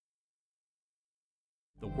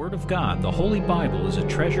The Word of God, the Holy Bible, is a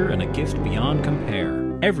treasure and a gift beyond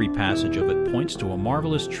compare. Every passage of it points to a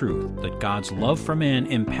marvelous truth that God's love for man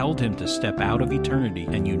impelled him to step out of eternity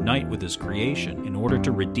and unite with his creation in order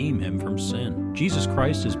to redeem him from sin. Jesus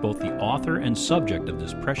Christ is both the author and subject of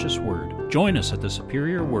this precious Word. Join us at the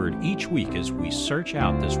Superior Word each week as we search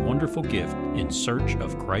out this wonderful gift in search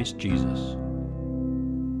of Christ Jesus.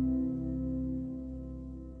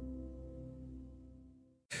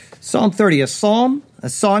 Psalm 30, a song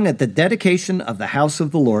at the dedication of the house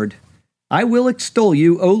of the Lord. I will extol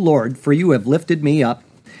you, O Lord, for you have lifted me up,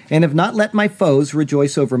 and have not let my foes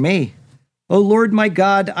rejoice over me. O Lord my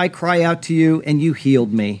God, I cry out to you, and you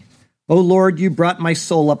healed me. O Lord, you brought my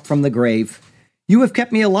soul up from the grave. You have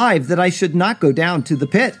kept me alive, that I should not go down to the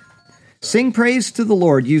pit. Sing praise to the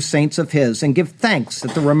Lord, you saints of his, and give thanks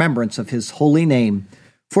at the remembrance of his holy name.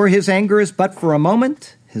 For his anger is but for a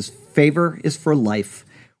moment, his favor is for life.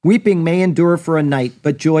 Weeping may endure for a night,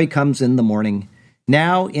 but joy comes in the morning.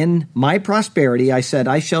 Now, in my prosperity, I said,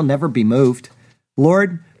 I shall never be moved.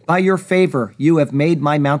 Lord, by your favor, you have made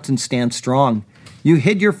my mountain stand strong. You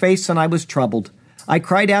hid your face, and I was troubled. I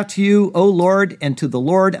cried out to you, O Lord, and to the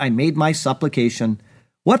Lord I made my supplication.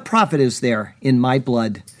 What profit is there in my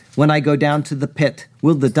blood? When I go down to the pit,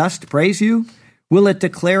 will the dust praise you? Will it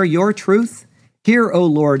declare your truth? Hear, O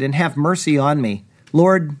Lord, and have mercy on me.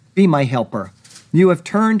 Lord, be my helper. You have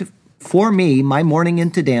turned for me my mourning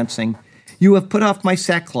into dancing. You have put off my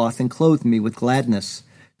sackcloth and clothed me with gladness,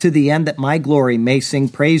 to the end that my glory may sing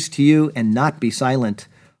praise to you and not be silent.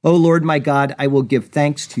 O Lord my God, I will give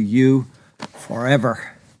thanks to you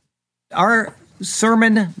forever. Our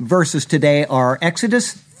sermon verses today are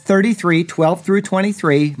Exodus 33, 12 through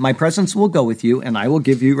 23. My presence will go with you, and I will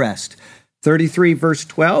give you rest. 33, verse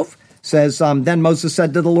 12 says, Then Moses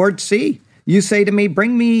said to the Lord, See, you say to me,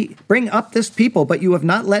 bring up this people, but you have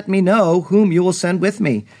not let me know whom you will send with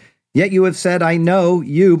me. Yet you have said, I know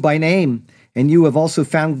you by name, and you have also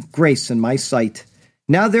found grace in my sight.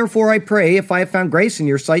 Now therefore I pray, if I have found grace in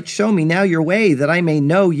your sight, show me now your way, that I may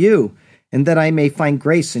know you, and that I may find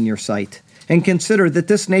grace in your sight. And consider that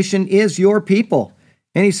this nation is your people.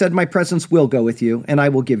 And he said, My presence will go with you, and I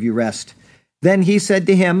will give you rest. Then he said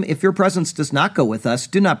to him, If your presence does not go with us,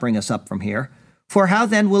 do not bring us up from here. For how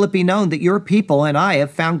then will it be known that your people and I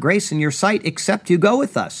have found grace in your sight, except you go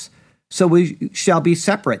with us? So we shall be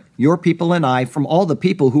separate, your people and I, from all the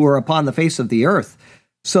people who are upon the face of the earth.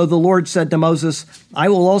 So the Lord said to Moses, I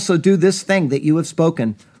will also do this thing that you have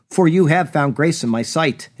spoken, for you have found grace in my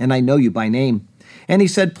sight, and I know you by name. And he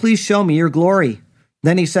said, Please show me your glory.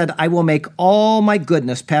 Then he said, I will make all my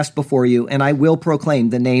goodness pass before you, and I will proclaim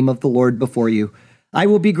the name of the Lord before you. I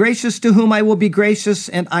will be gracious to whom I will be gracious,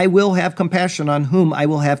 and I will have compassion on whom I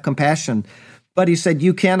will have compassion. But he said,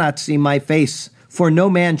 You cannot see my face, for no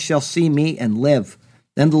man shall see me and live.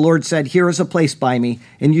 Then the Lord said, Here is a place by me,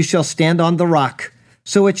 and you shall stand on the rock.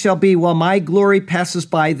 So it shall be, while my glory passes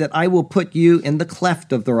by, that I will put you in the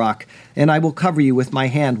cleft of the rock, and I will cover you with my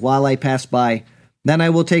hand while I pass by. Then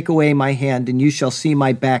I will take away my hand, and you shall see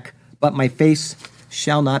my back, but my face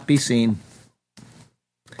shall not be seen.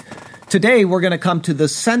 Today, we're going to come to the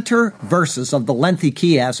center verses of the lengthy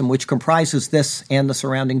chiasm, which comprises this and the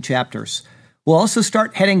surrounding chapters. We'll also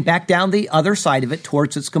start heading back down the other side of it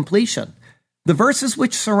towards its completion. The verses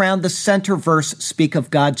which surround the center verse speak of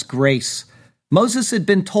God's grace. Moses had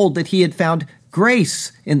been told that he had found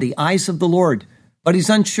grace in the eyes of the Lord, but he's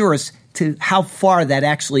unsure as to how far that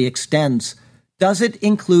actually extends. Does it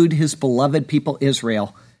include his beloved people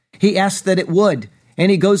Israel? He asks that it would,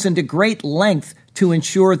 and he goes into great length to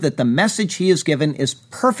ensure that the message he is given is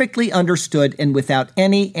perfectly understood and without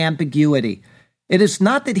any ambiguity. It is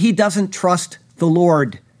not that he doesn't trust the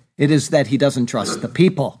Lord. It is that he doesn't trust the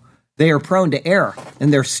people. They are prone to error,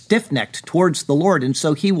 and they're stiff-necked towards the Lord, and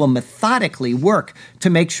so he will methodically work to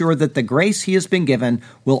make sure that the grace he has been given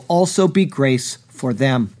will also be grace for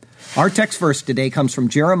them. Our text verse today comes from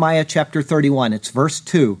Jeremiah chapter 31. It's verse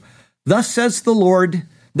 2. Thus says the Lord,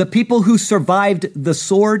 the people who survived the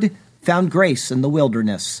sword found grace in the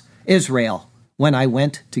wilderness, Israel, when I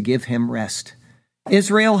went to give him rest.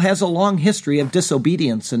 Israel has a long history of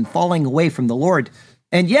disobedience and falling away from the Lord.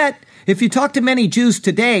 And yet, if you talk to many Jews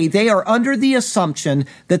today, they are under the assumption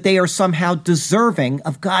that they are somehow deserving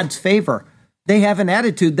of God's favor. They have an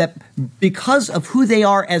attitude that because of who they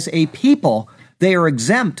are as a people, they are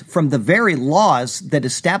exempt from the very laws that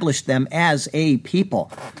established them as a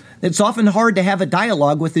people. It's often hard to have a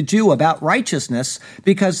dialogue with a Jew about righteousness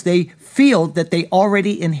because they feel that they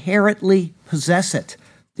already inherently possess it.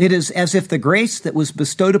 It is as if the grace that was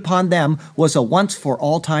bestowed upon them was a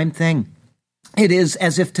once-for-all-time thing. It is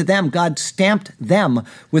as if to them God stamped them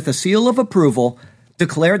with a seal of approval,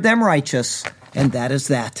 declared them righteous, and that is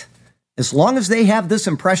that. As long as they have this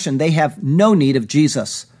impression, they have no need of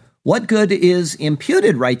Jesus. What good is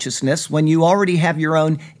imputed righteousness when you already have your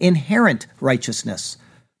own inherent righteousness?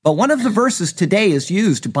 But one of the verses today is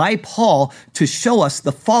used by Paul to show us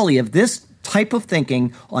the folly of this type of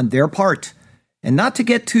thinking on their part. And not to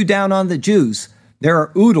get too down on the Jews, there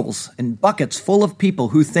are oodles and buckets full of people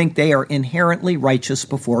who think they are inherently righteous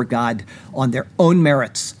before God on their own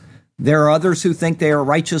merits. There are others who think they are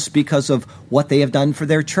righteous because of what they have done for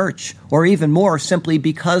their church, or even more, simply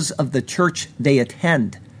because of the church they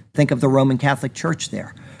attend. Think of the Roman Catholic Church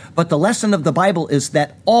there. But the lesson of the Bible is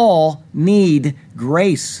that all need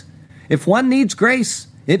grace. If one needs grace,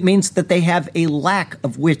 it means that they have a lack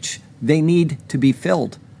of which they need to be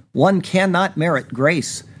filled. One cannot merit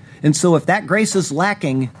grace. And so if that grace is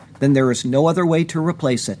lacking, then there is no other way to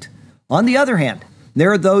replace it. On the other hand,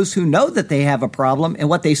 there are those who know that they have a problem, and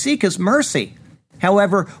what they seek is mercy.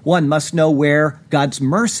 However, one must know where God's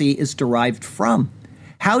mercy is derived from.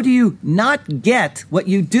 How do you not get what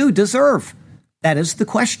you do deserve? That is the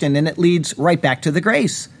question, and it leads right back to the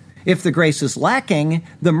grace. If the grace is lacking,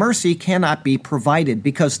 the mercy cannot be provided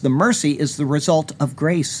because the mercy is the result of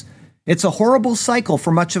grace. It's a horrible cycle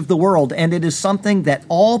for much of the world, and it is something that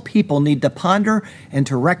all people need to ponder and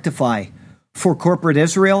to rectify. For corporate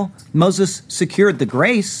Israel, Moses secured the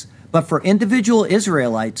grace, but for individual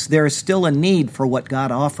Israelites, there is still a need for what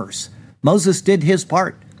God offers. Moses did his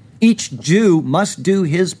part. Each Jew must do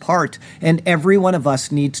his part, and every one of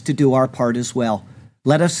us needs to do our part as well.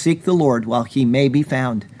 Let us seek the Lord while he may be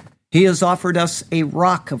found. He has offered us a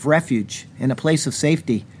rock of refuge and a place of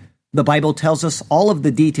safety. The Bible tells us all of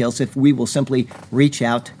the details if we will simply reach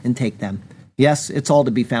out and take them. Yes, it's all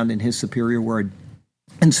to be found in his superior word.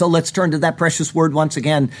 And so let's turn to that precious word once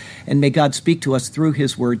again, and may God speak to us through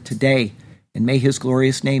his word today, and may his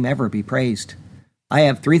glorious name ever be praised. I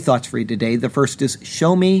have 3 thoughts for you today. The first is,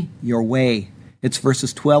 show me your way. It's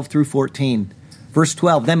verses 12 through 14. Verse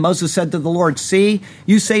 12, then Moses said to the Lord, see,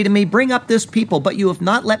 you say to me, bring up this people, but you have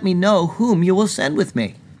not let me know whom you will send with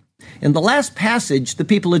me. In the last passage, the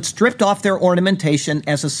people had stripped off their ornamentation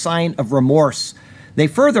as a sign of remorse. They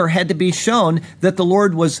further had to be shown that the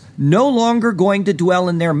Lord was no longer going to dwell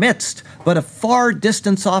in their midst, but a far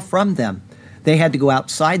distance off from them. They had to go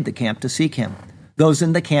outside the camp to seek him. Those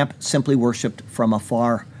in the camp simply worshiped from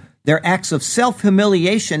afar. Their acts of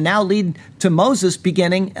self-humiliation now lead to Moses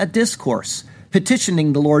beginning a discourse,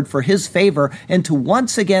 petitioning the Lord for his favor and to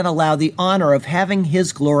once again allow the honor of having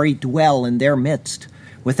his glory dwell in their midst.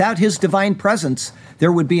 Without his divine presence,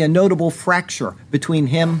 there would be a notable fracture between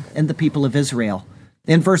him and the people of Israel.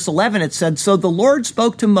 In verse 11, it said, so the Lord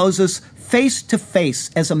spoke to Moses face to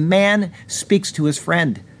face as a man speaks to his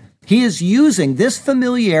friend. He is using this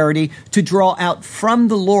familiarity to draw out from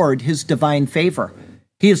the Lord his divine favor.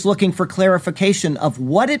 He is looking for clarification of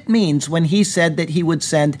what it means when he said that he would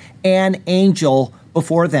send an angel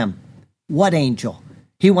before them. What angel?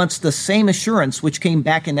 He wants the same assurance which came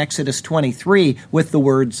back in Exodus 23 with the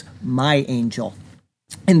words, my angel.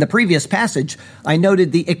 In the previous passage, I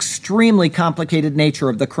noted the extremely complicated nature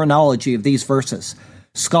of the chronology of these verses.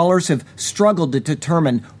 Scholars have struggled to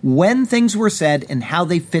determine when things were said and how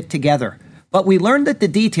they fit together. But we learned that the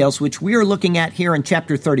details which we are looking at here in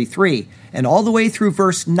chapter 33 and all the way through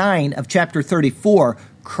verse 9 of chapter 34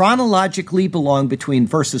 chronologically belong between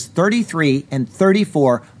verses 33 and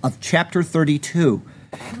 34 of chapter 32.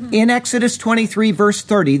 In Exodus 23, verse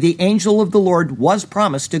 30, the angel of the Lord was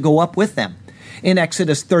promised to go up with them. In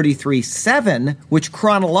Exodus 33:7, which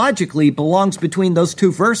chronologically belongs between those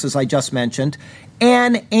 2 verses I just mentioned,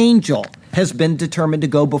 an angel has been determined to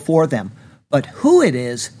go before them. But who it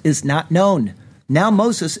is not known. Now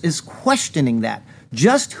Moses is questioning that.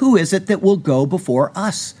 Just who is it that will go before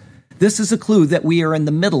us? This is a clue that we are in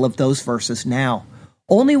the middle of those verses now.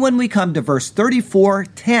 Only when we come to verse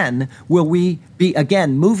 34:10 will we be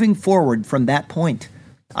again moving forward from that point.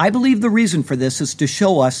 I believe the reason for this is to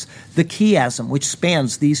show us the chiasm which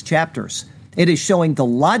spans these chapters. It is showing the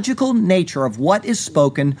logical nature of what is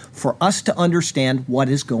spoken for us to understand what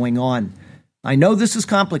is going on. I know this is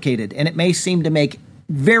complicated, and it may seem to make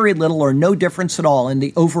very little or no difference at all in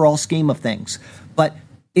the overall scheme of things, but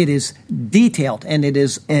it is detailed, and it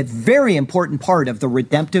is a very important part of the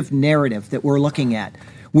redemptive narrative that we're looking at.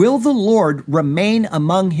 Will the Lord remain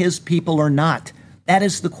among his people or not? That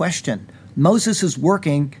is the question. Moses is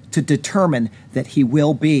working to determine that he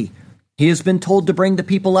will be. He has been told to bring the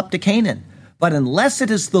people up to Canaan, but unless it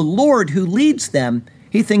is the Lord who leads them,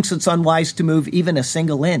 he thinks it's unwise to move even a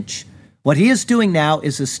single inch. What he is doing now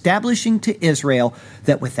is establishing to Israel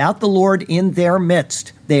that without the Lord in their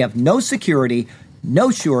midst, they have no security,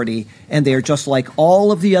 no surety, and they are just like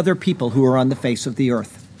all of the other people who are on the face of the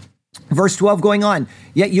earth. Verse 12 going on,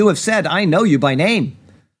 yet you have said, I know you by name.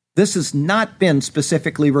 This has not been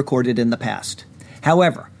specifically recorded in the past.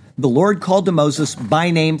 However, the Lord called to Moses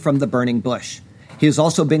by name from the burning bush. He has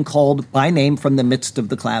also been called by name from the midst of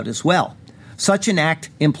the cloud as well. Such an act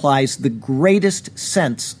implies the greatest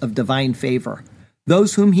sense of divine favor.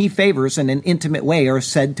 Those whom he favors in an intimate way are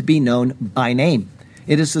said to be known by name.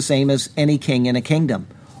 It is the same as any king in a kingdom.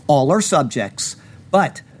 All are subjects,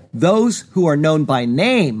 but those who are known by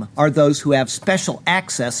name are those who have special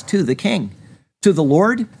access to the king. To the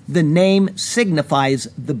Lord, the name signifies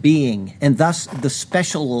the being, and thus the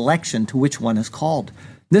special election to which one is called.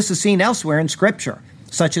 This is seen elsewhere in Scripture,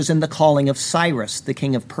 such as in the calling of Cyrus, the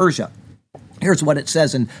king of Persia. Here's what it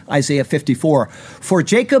says in Isaiah 54. For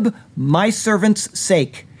Jacob, my servant's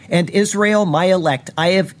sake, and Israel, my elect, I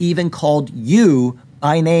have even called you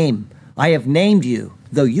by name. I have named you,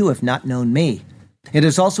 though you have not known me. It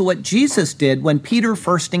is also what Jesus did when Peter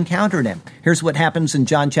first encountered him. Here's what happens in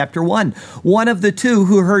John chapter 1. One of the two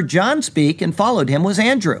who heard John speak and followed him was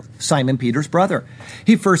Andrew, Simon Peter's brother.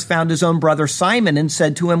 He first found his own brother Simon and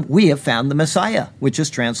said to him, we have found the Messiah, which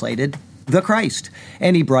is translated the Christ.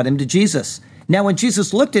 And he brought him to Jesus. Now when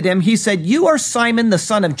Jesus looked at him, he said, you are Simon, the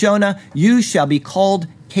son of Jonah. You shall be called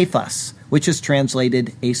Cephas, which is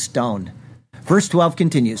translated a stone. Verse 12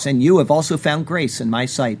 continues, and you have also found grace in my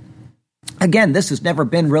sight. Again, this has never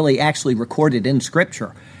been really actually recorded in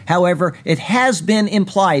Scripture. However, it has been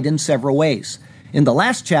implied in several ways. In the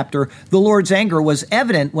last chapter, the Lord's anger was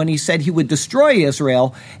evident when he said he would destroy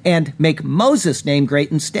Israel and make Moses' name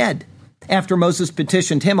great instead. After Moses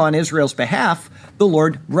petitioned him on Israel's behalf, the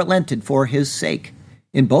Lord relented for his sake.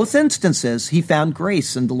 In both instances, he found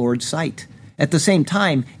grace in the Lord's sight. At the same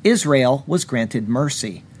time, Israel was granted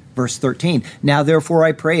mercy. Verse 13, now therefore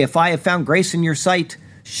I pray, if I have found grace in your sight,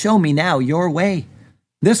 show me now your way.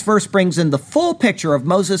 This verse brings in the full picture of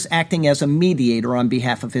Moses acting as a mediator on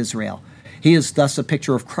behalf of Israel. He is thus a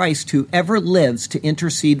picture of Christ who ever lives to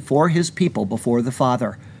intercede for his people before the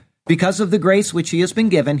Father. Because of the grace which he has been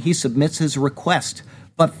given, he submits his request,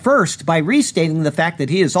 but first by restating the fact that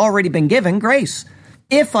he has already been given grace.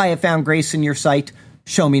 If I have found grace in your sight,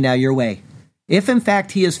 show me now your way. If in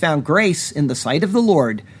fact he has found grace in the sight of the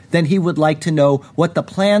Lord, then he would like to know what the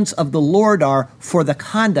plans of the Lord are for the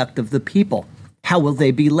conduct of the people. How will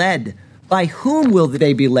they be led? By whom will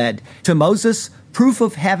they be led? To Moses, proof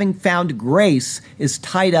of having found grace is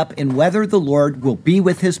tied up in whether the Lord will be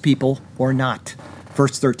with his people or not.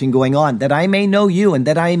 Verse 13 going on, that I may know you and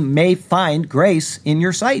that I may find grace in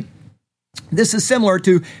your sight. This is similar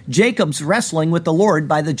to Jacob's wrestling with the Lord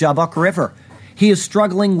by the Jabbok River. He is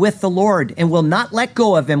struggling with the Lord and will not let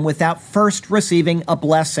go of him without first receiving a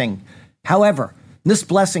blessing. However, this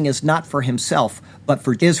blessing is not for himself, but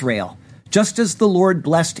for Israel. Just as the Lord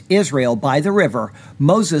blessed Israel by the river,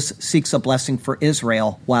 Moses seeks a blessing for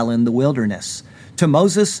Israel while in the wilderness. To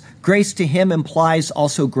Moses, grace to him implies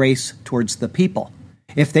also grace towards the people.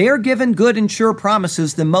 If they are given good and sure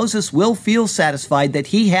promises, then Moses will feel satisfied that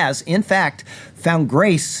he has, in fact, found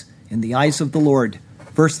grace in the eyes of the Lord.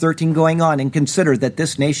 Verse 13 going on, and consider that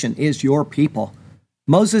this nation is your people.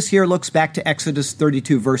 Moses here looks back to Exodus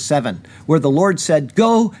 32, verse 7, where the Lord said,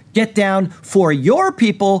 go, get down, for your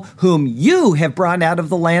people whom you have brought out of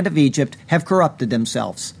the land of Egypt have corrupted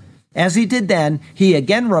themselves. As he did then, he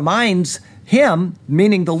again reminds him,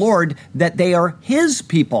 meaning the Lord, that they are his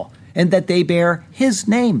people and that they bear his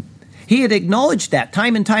name. He had acknowledged that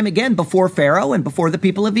time and time again before Pharaoh and before the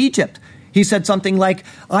people of Egypt. He said something like,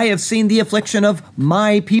 I have seen the affliction of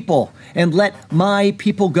my people, and let my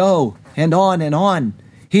people go, and on and on.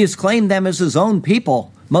 He has claimed them as his own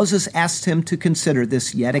people. Moses asked him to consider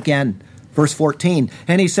this yet again. Verse 14,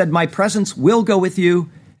 and he said, my presence will go with you,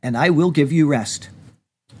 and I will give you rest.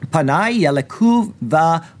 Panai yeleku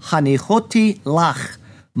v'hanichoti lach.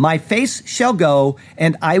 My face shall go,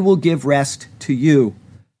 and I will give rest to you.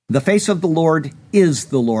 The face of the Lord is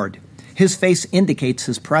the Lord. His face indicates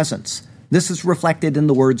his presence. This is reflected in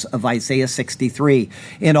the words of Isaiah 63.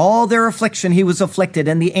 In all their affliction he was afflicted,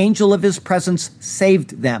 and the angel of his presence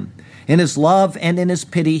saved them. In his love and in his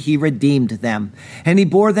pity he redeemed them, and he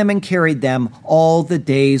bore them and carried them all the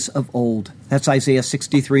days of old. That's Isaiah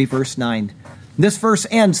 63, verse 9. This verse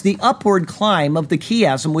ends the upward climb of the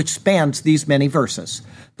chiasm which spans these many verses.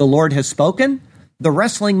 The Lord has spoken. The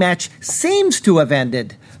wrestling match seems to have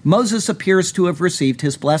ended. Moses appears to have received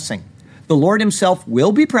his blessing. The Lord himself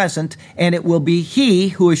will be present, and it will be he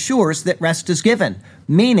who assures that rest is given,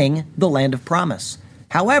 meaning the land of promise.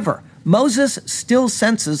 However, Moses still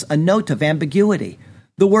senses a note of ambiguity.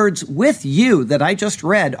 The words "with you" that I just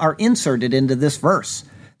read are inserted into this verse.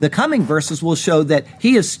 The coming verses will show that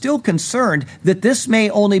he is still concerned that this may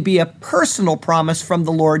only be a personal promise from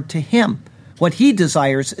the Lord to him. What he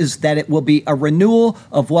desires is that it will be a renewal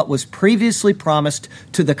of what was previously promised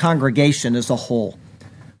to the congregation as a whole.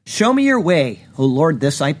 Show me your way, O Lord,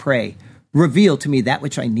 this I pray. Reveal to me that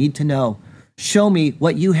which I need to know. Show me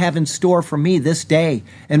what you have in store for me this day,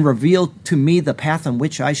 and reveal to me the path on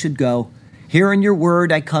which I should go. Here in your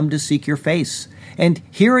word I come to seek your face, and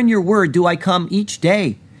here in your word do I come each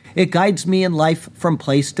day. It guides me in life from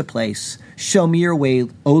place to place. Show me your way,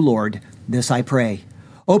 O Lord, this I pray.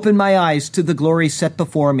 Open my eyes to the glory set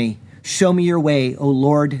before me. Show me your way, O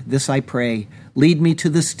Lord, this I pray. Lead me to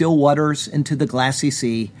the still waters and to the glassy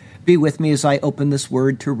sea. Be with me as I open this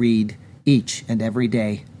word to read each and every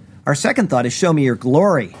day. Our second thought is show me your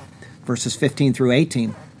glory, verses 15 through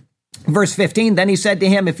 18. Verse 15, then he said to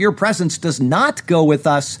him, if your presence does not go with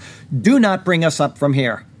us, do not bring us up from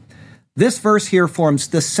here. This verse here forms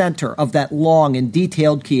the center of that long and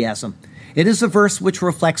detailed chiasm. It is a verse which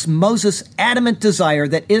reflects Moses' adamant desire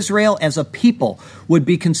that Israel as a people would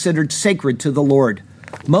be considered sacred to the Lord.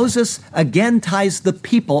 Moses again ties the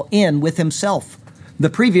people in with himself. The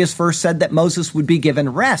previous verse said that Moses would be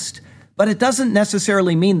given rest, but it doesn't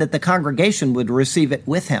necessarily mean that the congregation would receive it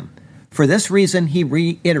with him. For this reason, he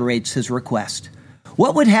reiterates his request.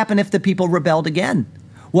 What would happen if the people rebelled again?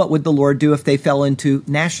 What would the Lord do if they fell into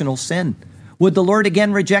national sin? Would the Lord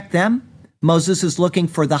again reject them? Moses is looking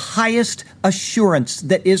for the highest assurance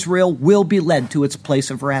that Israel will be led to its place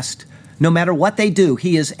of rest. No matter what they do,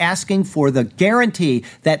 he is asking for the guarantee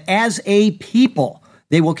that as a people,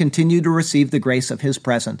 they will continue to receive the grace of his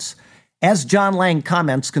presence. As John Lang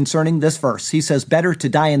comments concerning this verse, he says, better to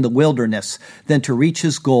die in the wilderness than to reach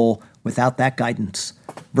his goal without that guidance.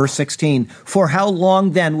 Verse 16, for how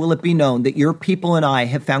long then will it be known that your people and I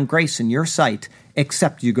have found grace in your sight,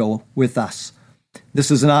 except you go with us?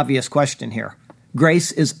 This is an obvious question here.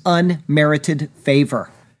 Grace is unmerited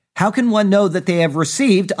favor. How can one know that they have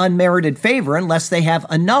received unmerited favor unless they have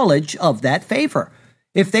a knowledge of that favor?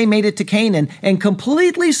 If they made it to Canaan and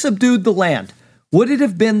completely subdued the land, would it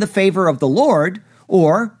have been the favor of the Lord,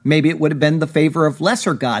 or maybe it would have been the favor of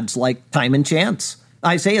lesser gods like time and chance?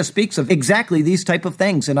 Isaiah speaks of exactly these type of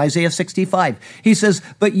things in Isaiah 65. He says,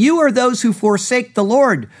 but you are those who forsake the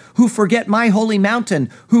Lord, who forget my holy mountain,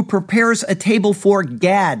 who prepares a table for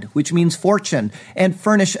Gad, which means fortune, and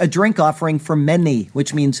furnish a drink offering for Meni,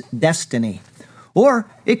 which means destiny. Or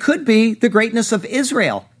it could be the greatness of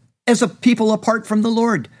Israel as a people apart from the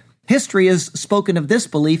Lord. History has spoken of this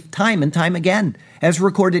belief time and time again, as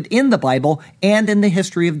recorded in the Bible and in the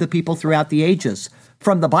history of the people throughout the ages.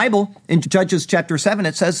 From the Bible, in Judges chapter 7,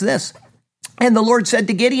 it says this, and the Lord said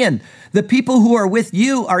to Gideon, the people who are with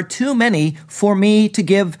you are too many for me to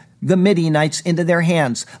give the Midianites into their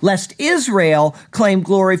hands, lest Israel claim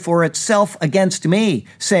glory for itself against me,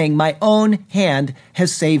 saying, my own hand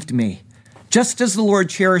has saved me. Just as the Lord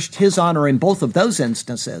cherished his honor in both of those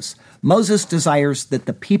instances, Moses desires that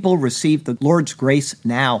the people receive the Lord's grace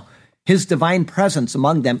now. His divine presence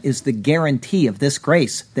among them is the guarantee of this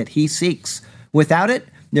grace that he seeks. Without it,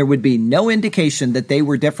 there would be no indication that they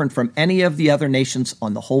were different from any of the other nations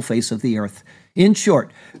on the whole face of the earth. In short,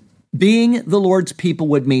 being the Lord's people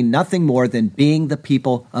would mean nothing more than being the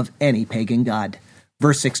people of any pagan god.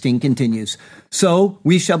 Verse 16 continues, so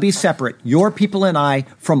we shall be separate, your people and I,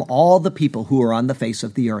 from all the people who are on the face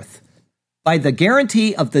of the earth. By the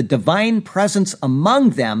guarantee of the divine presence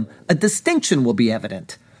among them, a distinction will be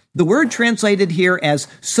evident. The word translated here as,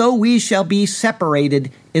 so we shall be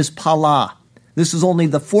separated, is palah. This is only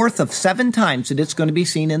the fourth of 7 times that it's going to be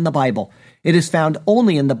seen in the Bible. It is found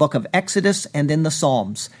only in the book of Exodus and in the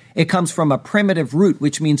Psalms. It comes from a primitive root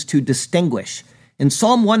which means to distinguish. In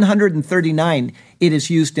Psalm 139, it is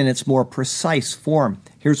used in its more precise form.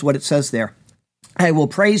 Here's what it says there. I will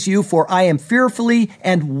praise you, for I am fearfully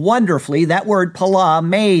and wonderfully, that word palah,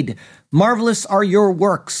 made. Marvelous are your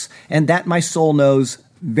works, and that my soul knows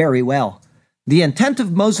very well. The intent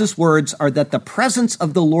of Moses' words are that the presence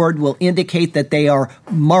of the Lord will indicate that they are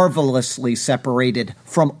marvelously separated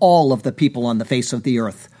from all of the people on the face of the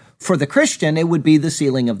earth. For the Christian, it would be the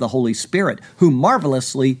sealing of the Holy Spirit, who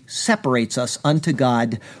marvelously separates us unto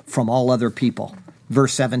God from all other people.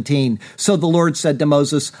 Verse 17, so the Lord said to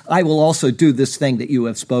Moses, I will also do this thing that you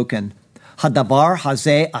have spoken. Hadavar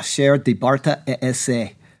hazeh asher dibarta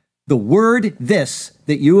e'eseh. The word this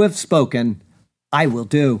that you have spoken, I will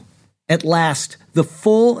do. At last, the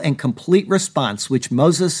full and complete response which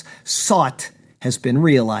Moses sought has been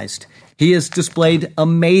realized. He has displayed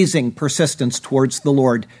amazing persistence towards the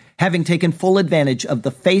Lord, having taken full advantage of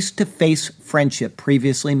the face-to-face friendship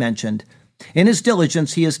previously mentioned. In his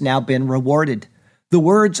diligence, he has now been rewarded. The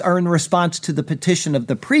words are in response to the petition of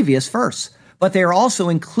the previous verse, but they are also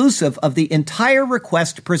inclusive of the entire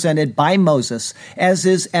request presented by Moses, as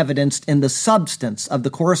is evidenced in the substance of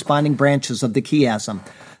the corresponding branches of the chiasm.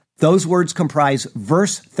 Those words comprise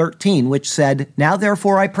verse 13, which said, "Now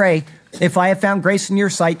therefore I pray, if I have found grace in your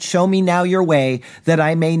sight, show me now your way, that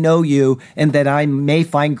I may know you, and that I may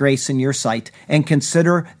find grace in your sight, and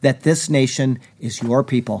consider that this nation is your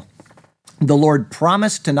people." The Lord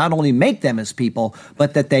promised to not only make them his people,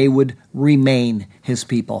 but that they would remain his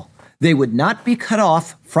people. They would not be cut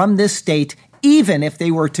off from this state, even if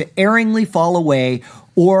they were to erringly fall away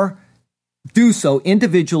or do so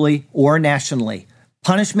individually or nationally.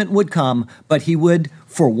 Punishment would come, but he would,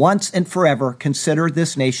 for once and forever, consider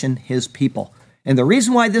this nation his people. And the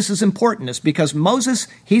reason why this is important is because Moses,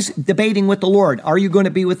 he's debating with the Lord. Are you going to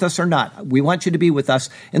be with us or not? We want you to be with us.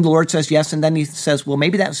 And the Lord says yes. And then he says, well,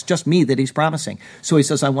 maybe that's just me that he's promising. So he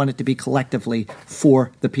says, I want it to be collectively for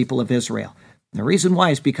the people of Israel. And the reason why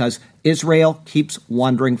is because Israel keeps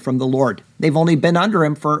wandering from the Lord. They've only been under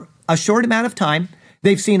him for a short amount of time.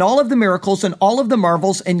 They've seen all of the miracles and all of the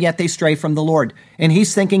marvels, and yet they stray from the Lord. And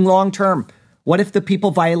he's thinking long term. What if the people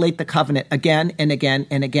violate the covenant again and again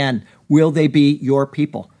and again? Will they be your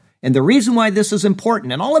people? And the reason why this is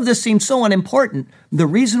important, and all of this seems so unimportant, the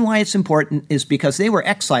reason why it's important is because they were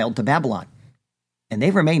exiled to Babylon, and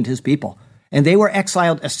they remained his people. And they were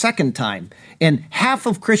exiled a second time. And half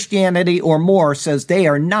of Christianity or more says they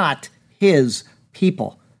are not his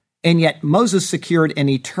people. And yet Moses secured an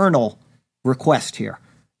eternal request here.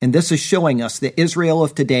 And this is showing us that Israel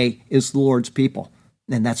of today is the Lord's people.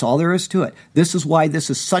 And that's all there is to it. This is why this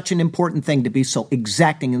is such an important thing to be so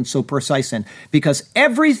exacting and so precise in. Because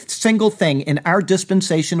every single thing in our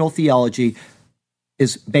dispensational theology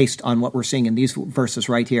is based on what we're seeing in these verses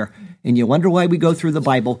right here. And you wonder why we go through the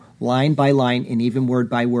Bible line by line and even word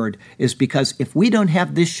by word, is because if we don't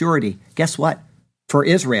have this surety, guess what? For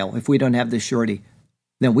Israel, if we don't have this surety,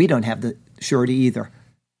 then we don't have the surety either.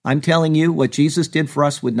 I'm telling you, what Jesus did for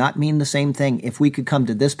us would not mean the same thing if we could come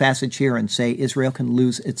to this passage here and say Israel can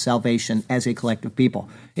lose its salvation as a collective people.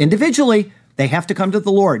 Individually, they have to come to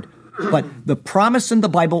the Lord. But the promise in the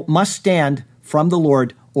Bible must stand from the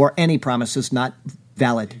Lord, or any promise is not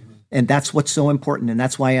valid. And that's what's so important, and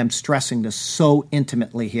that's why I'm stressing this so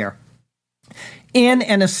intimately here. In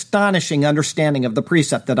an astonishing understanding of the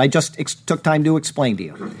precept that I just took time to explain to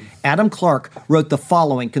you, Adam Clarke wrote the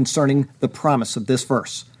following concerning the promise of this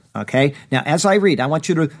verse. Okay? Now, as I read, I want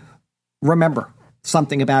you to remember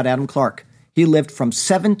something about Adam Clarke. He lived from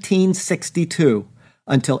 1762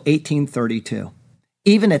 until 1832.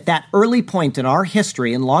 Even at that early point in our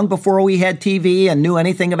history, and long before we had TV and knew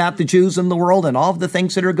anything about the Jews in the world and all of the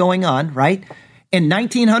things that are going on, right? In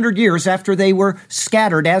 1900 years after they were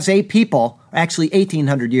scattered as a people, actually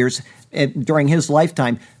 1800 years during his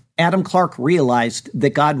lifetime, Adam Clarke realized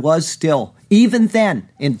that God was still, even then,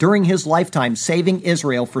 and during his lifetime, saving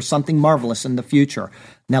Israel for something marvelous in the future.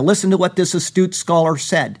 Now listen to what this astute scholar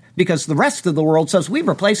said, because the rest of the world says, we've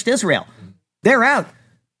replaced Israel. They're out.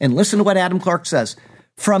 And listen to what Adam Clarke says.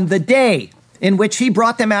 From the day in which he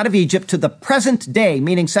brought them out of Egypt to the present day,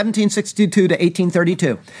 meaning 1762 to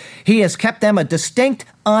 1832, he has kept them a distinct,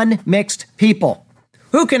 unmixed people.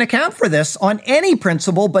 Who can account for this on any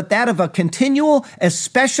principle but that of a continual,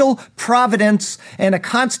 especial providence and a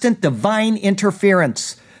constant divine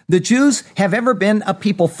interference? The Jews have ever been a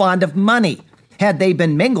people fond of money. Had they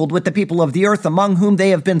been mingled with the people of the earth among whom they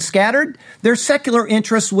have been scattered, their secular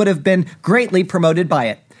interests would have been greatly promoted by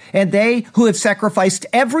it. And they who have sacrificed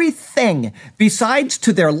everything besides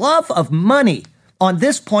to their love of money on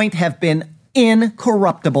this point have been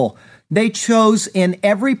incorruptible. They chose in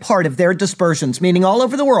every part of their dispersions, meaning all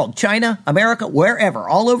over the world, China, America, wherever,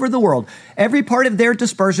 all over the world, every part of their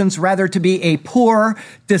dispersions rather to be a poor,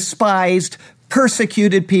 despised,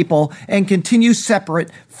 persecuted people and continue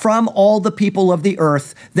separate from all the people of the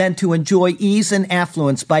earth than to enjoy ease and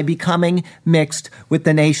affluence by becoming mixed with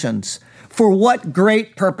the nations. For what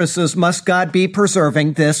great purposes must God be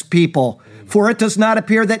preserving this people? For it does not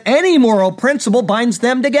appear that any moral principle binds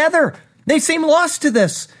them together. They seem lost to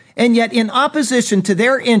this, and yet in opposition to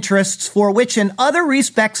their interests, for which in other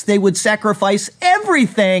respects they would sacrifice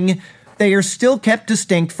everything, they are still kept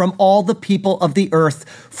distinct from all the people of the earth.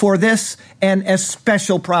 For this, an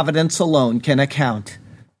especial providence alone can account.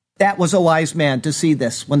 That was a wise man to see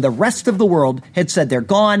this. When the rest of the world had said they're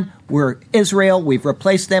gone, we're Israel, we've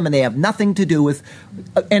replaced them, and they have nothing to do with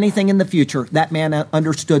anything in the future, that man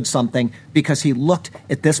understood something because he looked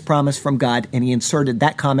at this promise from God and he inserted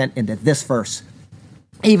that comment into this verse.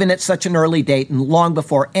 Even at such an early date and long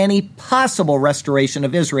before any possible restoration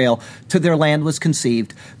of Israel to their land was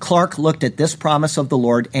conceived, Clarke looked at this promise of the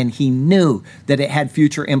Lord and he knew that it had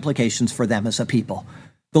future implications for them as a people.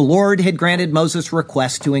 The Lord had granted Moses'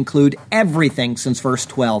 request to include everything since verse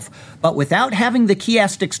 12, but without having the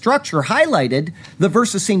chiastic structure highlighted, the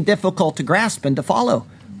verses seem difficult to grasp and to follow.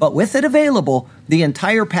 But with it available, the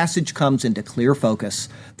entire passage comes into clear focus.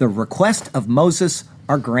 The request of Moses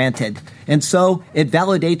are granted. And so it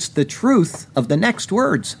validates the truth of the next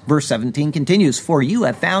words. Verse 17 continues, "For you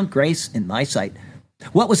have found grace in my sight."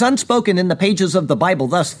 What was unspoken in the pages of the Bible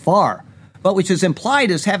thus far, but which is implied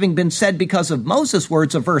as having been said because of Moses'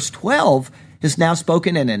 words of verse 12, is now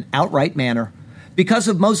spoken in an outright manner. Because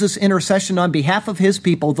of Moses' intercession on behalf of his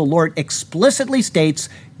people, the Lord explicitly states,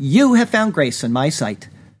 "You have found grace in my sight."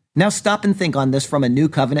 Now stop and think on this from a new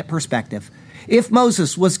covenant perspective. If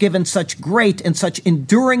Moses was given such great and such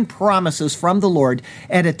enduring promises from the Lord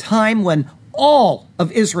at a time when all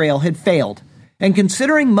of Israel had failed, and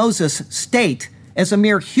considering Moses' state as a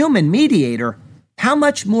mere human mediator, how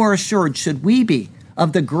much more assured should we be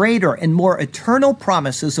of the greater and more eternal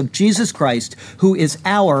promises of Jesus Christ, who is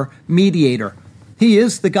our mediator? He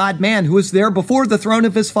is the God-man who is there before the throne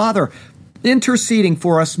of his Father, interceding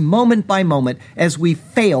for us moment by moment as we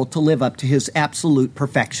fail to live up to his absolute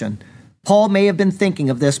perfection. Paul may have been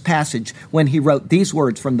thinking of this passage when he wrote these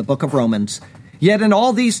words from the book of Romans. "Yet in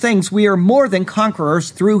all these things we are more than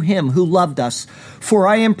conquerors through him who loved us. For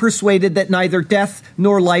I am persuaded that neither death,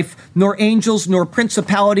 nor life, nor angels, nor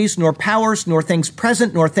principalities, nor powers, nor things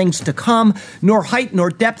present, nor things to come, nor height,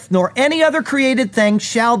 nor depth, nor any other created thing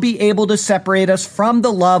shall be able to separate us from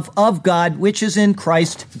the love of God, which is in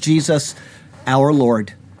Christ Jesus our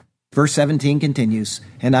Lord." Verse 17 continues,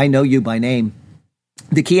 "And I know you by name."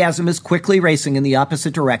 The chiasm is quickly racing in the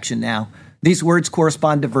opposite direction now. These words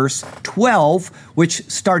correspond to verse 12, which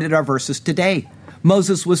started our verses today.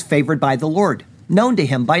 Moses was favored by the Lord, known to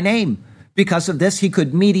him by name. Because of this, he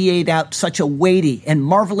could mediate out such a weighty and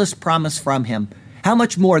marvelous promise from him. How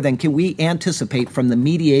much more then can we anticipate from the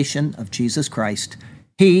mediation of Jesus Christ?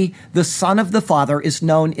 He, the Son of the Father, is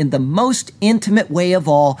known in the most intimate way of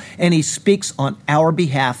all, and he speaks on our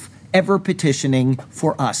behalf, ever petitioning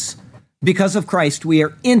for us. Because of Christ, we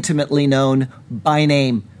are intimately known by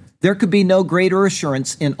name. There could be no greater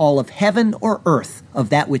assurance in all of heaven or earth of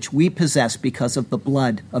that which we possess because of the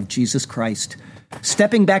blood of Jesus Christ.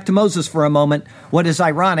 Stepping back to Moses for a moment, what is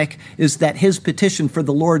ironic is that his petition for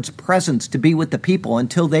the Lord's presence to be with the people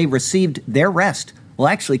until they received their rest will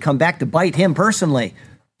actually come back to bite him personally.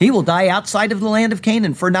 He will die outside of the land of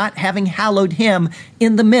Canaan for not having hallowed him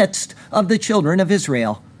in the midst of the children of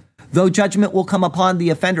Israel. Though judgment will come upon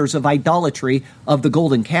the offenders of idolatry of the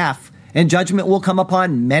golden calf, and judgment will come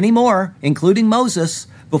upon many more, including Moses,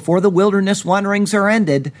 before the wilderness wanderings are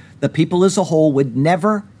ended, the people as a whole would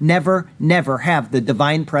never, never, never have the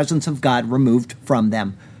divine presence of God removed from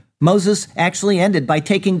them. Moses actually ended by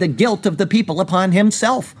taking the guilt of the people upon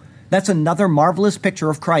himself. That's another marvelous picture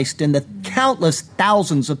of Christ in the countless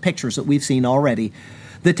thousands of pictures that we've seen already.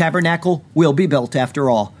 The tabernacle will be built after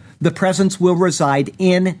all. The presence will reside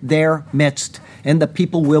in their midst, and the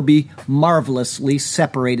people will be marvelously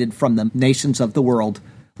separated from the nations of the world.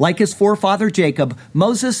 Like his forefather Jacob,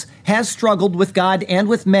 Moses has struggled with God and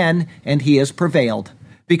with men, and he has prevailed.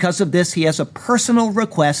 Because of this, he has a personal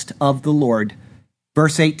request of the Lord.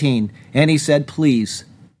 Verse 18, "And he said, 'Please,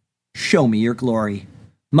 show me your glory.'"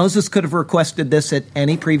 Moses could have requested this at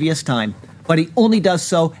any previous time, but he only does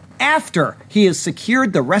so after he has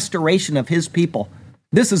secured the restoration of his people.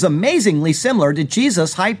 This is amazingly similar to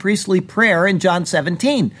Jesus' high priestly prayer in John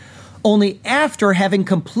 17. Only after having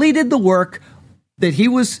completed the work that he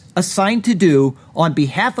was assigned to do on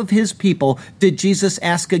behalf of his people did Jesus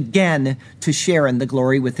ask again to share in the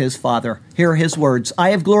glory with his Father. Here are his words, "I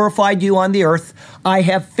have glorified you on the earth. I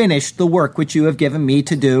have finished the work which you have given me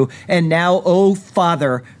to do. And now, O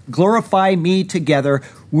Father, glorify me together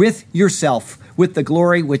with yourself, with the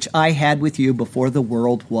glory which I had with you before the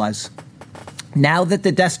world was." Now that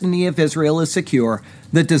the destiny of Israel is secure,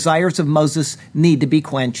 the desires of Moses need to be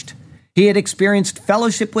quenched. He had experienced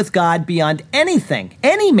fellowship with God beyond anything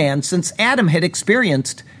any man since Adam had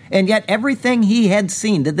experienced, and yet everything he had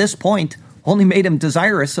seen to this point only made him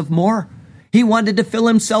desirous of more. He wanted to fill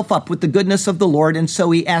himself up with the goodness of the Lord, and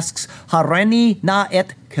so he asks, "Hareni na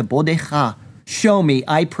et kebodecha." Show me,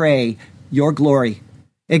 I pray, your glory.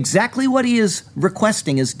 Exactly what he is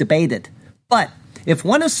requesting is debated. But if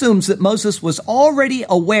one assumes that Moses was already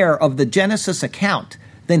aware of the Genesis account,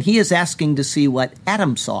 then he is asking to see what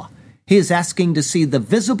Adam saw. He is asking to see the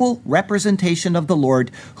visible representation of the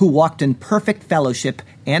Lord who walked in perfect fellowship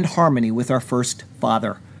and harmony with our first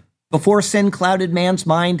Father. Before sin clouded man's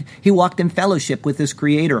mind, he walked in fellowship with his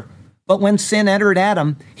Creator. But when sin entered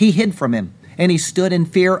Adam, he hid from him, and he stood in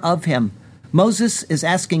fear of him. Moses is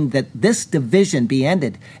asking that this division be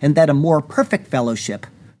ended, and that a more perfect fellowship,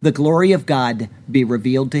 the glory of God, be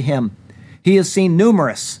revealed to him. He has seen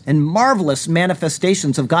numerous and marvelous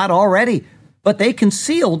manifestations of God already, but they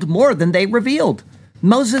concealed more than they revealed.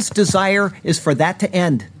 Moses' desire is for that to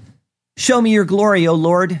end. Show me your glory, O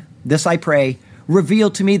Lord, this I pray.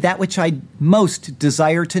 Reveal to me that which I most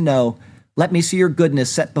desire to know. Let me see your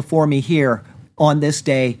goodness set before me here on this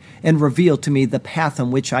day, and reveal to me the path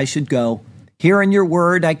on which I should go. Here in your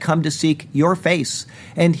word I come to seek your face,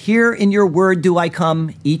 and here in your word do I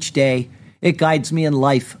come each day. It guides me in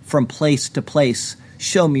life from place to place.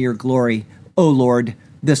 Show me your glory, O Lord,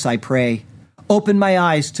 this I pray. Open my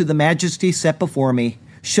eyes to the majesty set before me.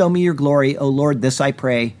 Show me your glory, O Lord, this I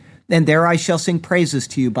pray. And there I shall sing praises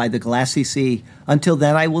to you by the glassy sea. Until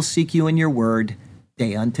then I will seek you in your word,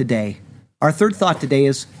 day unto day. Our third thought today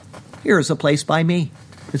is, here is a place by me.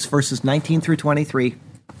 It's verses 19 through 23.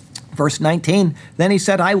 Verse 19, then he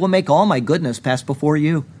said, I will make all my goodness pass before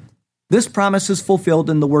you. This promise is fulfilled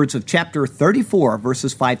in the words of chapter 34,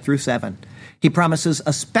 verses 5 through 7. He promises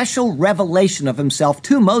a special revelation of himself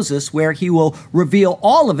to Moses where he will reveal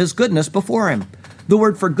all of his goodness before him. The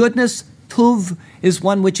word for goodness, tuv, is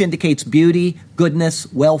one which indicates beauty,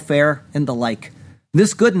 goodness, welfare, and the like.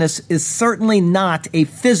 This goodness is certainly not a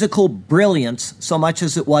physical brilliance so much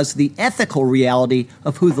as it was the ethical reality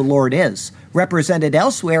of who the Lord is, represented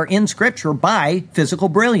elsewhere in Scripture by physical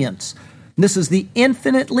brilliance. This is the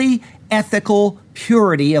infinitely ethical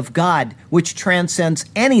purity of God, which transcends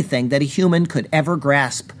anything that a human could ever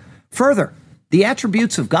grasp. Further, the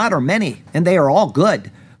attributes of God are many, and they are all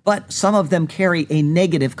good, but some of them carry a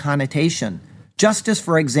negative connotation. Justice,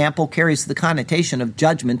 for example, carries the connotation of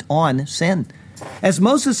judgment on sin. As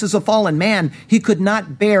Moses is a fallen man, he could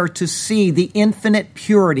not bear to see the infinite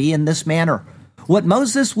purity in this manner. What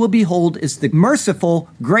Moses will behold is the merciful,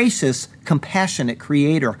 gracious, compassionate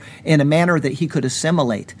Creator in a manner that he could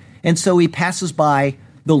assimilate. And so he passes by.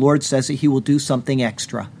 The Lord says that he will do something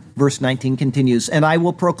extra. Verse 19 continues, and I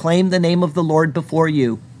will proclaim the name of the Lord before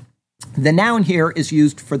you. The noun here is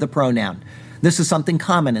used for the pronoun. This is something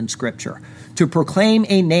common in Scripture. To proclaim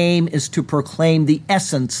a name is to proclaim the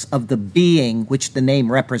essence of the being which the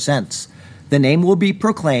name represents. The name will be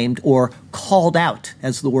proclaimed or called out,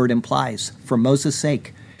 as the word implies, for Moses'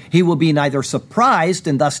 sake. He will be neither surprised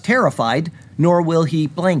and thus terrified, nor will he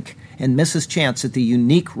blink and miss his chance at the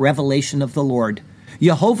unique revelation of the Lord.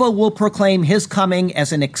 Jehovah will proclaim his coming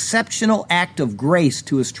as an exceptional act of grace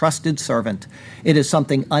to his trusted servant. It is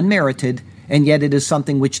something unmerited, and yet it is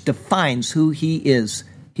something which defines who he is.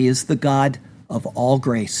 He is the God of all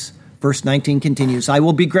grace. Verse 19 continues, I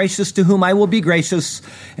will be gracious to whom I will be gracious,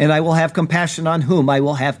 and I will have compassion on whom I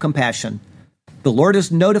will have compassion. The Lord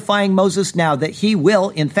is notifying Moses now that he will,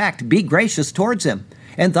 in fact, be gracious towards him,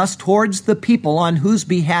 and thus towards the people on whose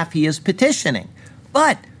behalf he is petitioning.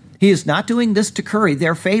 But he is not doing this to curry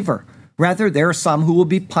their favor. Rather, there are some who will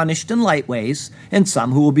be punished in light ways, and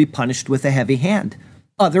some who will be punished with a heavy hand.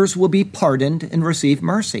 Others will be pardoned and receive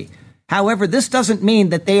mercy. However, this doesn't mean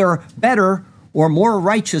that they are better or more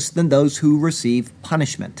righteous than those who receive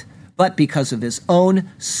punishment, but because of his own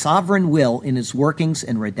sovereign will in his workings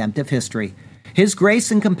in redemptive history. His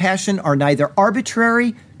grace and compassion are neither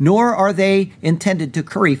arbitrary, nor are they intended to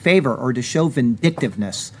curry favor or to show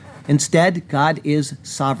vindictiveness. Instead, God is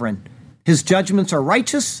sovereign. His judgments are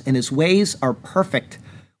righteous, and his ways are perfect.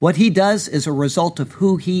 What he does is a result of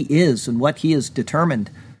who he is and what he has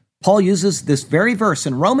determined. Paul uses this very verse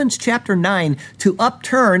in Romans chapter 9 to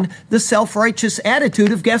upturn the self-righteous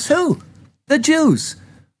attitude of guess who? The Jews.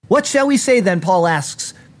 What shall we say then, Paul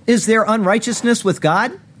asks? Is there unrighteousness with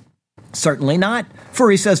God? Certainly not.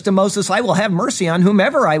 For he says to Moses, I will have mercy on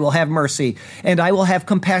whomever I will have mercy, and I will have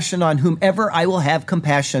compassion on whomever I will have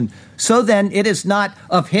compassion. So then it is not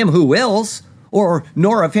of him who wills,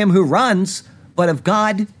 nor of him who runs, but of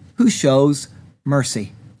God who shows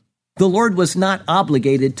mercy. The Lord was not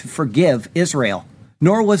obligated to forgive Israel,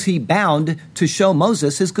 nor was he bound to show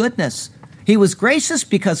Moses his goodness. He was gracious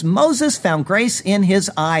because Moses found grace in his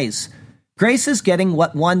eyes. Grace is getting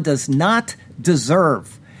what one does not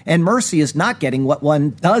deserve, and mercy is not getting what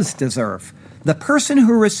one does deserve. The person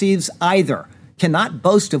who receives either cannot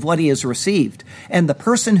boast of what he has received, and the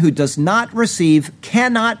person who does not receive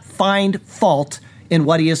cannot find fault in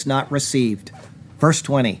what he has not received. Verse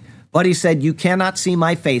 20. But he said, you cannot see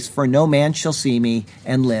my face, for no man shall see me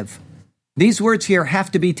and live. These words here have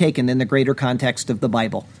to be taken in the greater context of the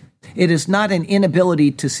Bible. It is not an inability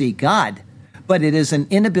to see God, but it is an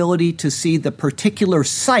inability to see the particular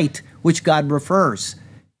sight which God refers.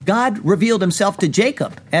 God revealed himself to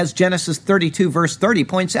Jacob, as Genesis 32 verse 30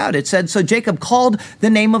 points out. It said, "So Jacob called the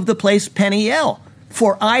name of the place Peniel,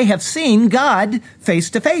 for I have seen God face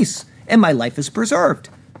to face, and my life is preserved."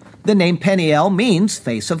 The name Peniel means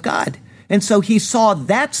face of God. And so he saw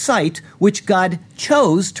that sight which God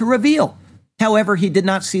chose to reveal. However, he did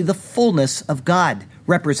not see the fullness of God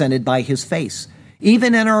represented by his face.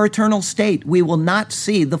 Even in our eternal state, we will not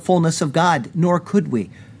see the fullness of God, nor could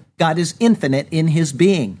we. God is infinite in his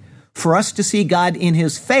being. For us to see God in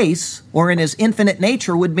his face or in his infinite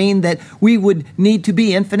nature would mean that we would need to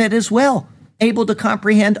be infinite as well, able to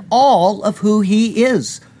comprehend all of who he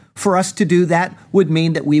is. For us to do that would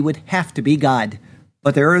mean that we would have to be God.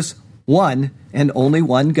 But there is one and only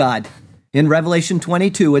one God. In Revelation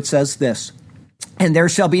 22, it says this, "And there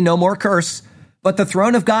shall be no more curse, but the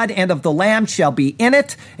throne of God and of the Lamb shall be in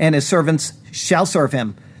it, and his servants shall serve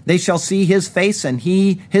him. They shall see his face, and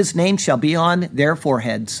his name shall be on their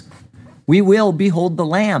foreheads." We will behold the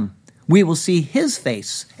Lamb. We will see his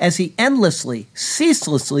face as he endlessly,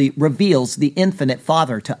 ceaselessly reveals the infinite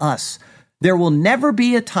Father to us. There will never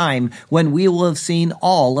be a time when we will have seen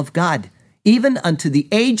all of God. Even unto the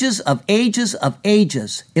ages of ages of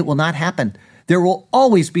ages, it will not happen. There will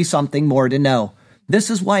always be something more to know. This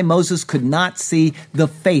is why Moses could not see the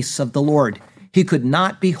face of the Lord. He could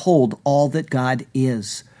not behold all that God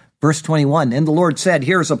is. Verse 21, "And the Lord said,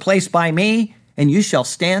 Here is a place by me, and you shall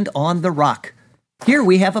stand on the rock." Here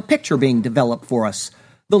we have a picture being developed for us.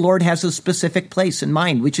 The Lord has a specific place in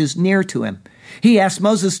mind which is near to him. He asked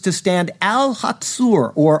Moses to stand al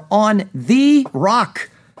hatzur, or on the rock.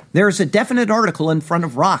 There is a definite article in front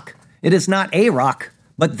of rock. It is not a rock,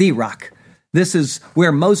 but the rock. This is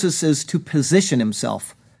where Moses is to position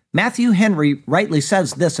himself. Matthew Henry rightly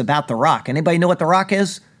says this about the rock. Anybody know what the rock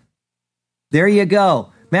is? There you go.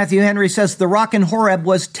 Matthew Henry says the rock in Horeb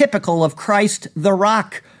was typical of Christ the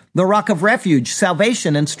rock of refuge,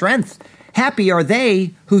 salvation, and strength. Happy are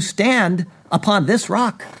they who stand upon this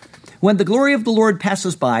rock. When the glory of the Lord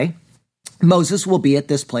passes by, Moses will be at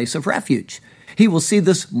this place of refuge. He will see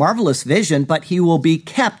this marvelous vision, but he will be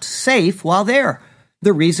kept safe while there.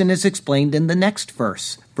 The reason is explained in the next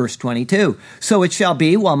verse, verse 22. "So it shall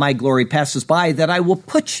be, while my glory passes by, that I will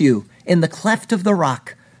put you in the cleft of the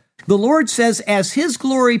rock." The Lord says as his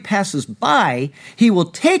glory passes by, he will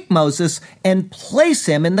take Moses and place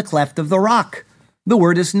him in the cleft of the rock. The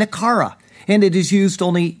word is nekara, and it is used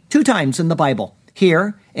only 2 times in the Bible,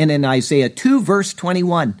 here and in Isaiah 2, verse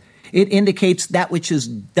 21. It indicates that which is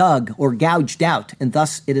dug or gouged out, and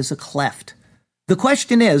thus it is a cleft. The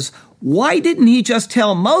question is, why didn't he just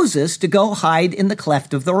tell Moses to go hide in the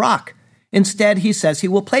cleft of the rock? Instead, he says he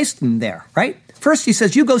will place him there, right? First, he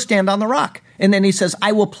says, you go stand on the rock. And then he says,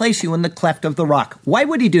 I will place you in the cleft of the rock. Why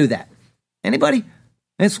would he do that? Anybody?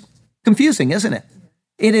 It's confusing, isn't it?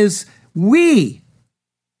 It is we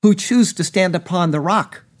who choose to stand upon the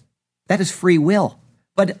rock. That is free will.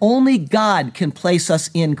 But only God can place us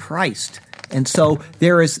in Christ. And so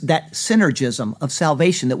there is that synergism of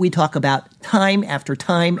salvation that we talk about time after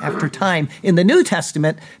time after time in the New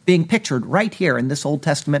Testament being pictured right here in this Old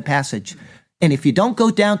Testament passage. And if you don't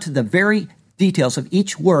go down to the very details of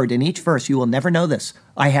each word in each verse, you will never know this.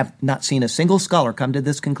 I have not seen a single scholar come to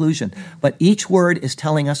this conclusion. But each word is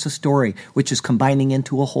telling us a story which is combining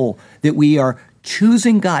into a whole, that we are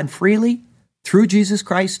choosing God freely through Jesus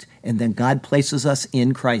Christ, and then God places us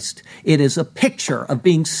in Christ. It is a picture of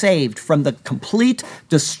being saved from the complete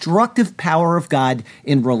destructive power of God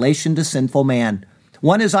in relation to sinful man.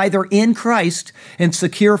 One is either in Christ and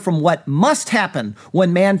secure from what must happen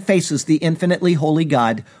when man faces the infinitely holy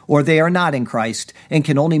God, or they are not in Christ and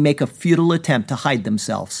can only make a futile attempt to hide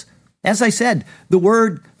themselves. As I said, the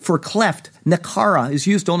word for cleft, nekara, is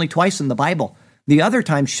used only twice in the Bible. The other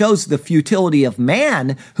time shows the futility of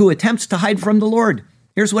man who attempts to hide from the Lord.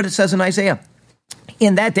 Here's what it says in Isaiah.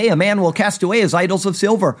 In that day, a man will cast away his idols of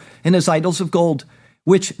silver and his idols of gold,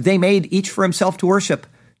 which they made each for himself to worship,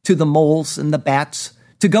 to the moles and the bats,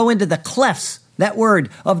 to go into the clefts, that word,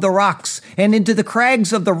 of the rocks, and into the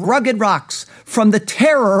crags of the rugged rocks, from the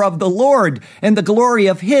terror of the Lord and the glory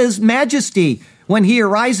of his majesty. When he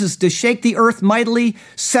arises to shake the earth mightily,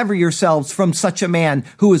 sever yourselves from such a man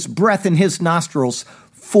who is breath in his nostrils.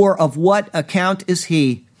 For of what account is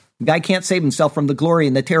he? The guy can't save himself from the glory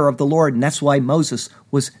and the terror of the Lord, and that's why Moses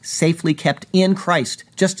was safely kept in Christ,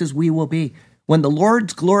 just as we will be. When the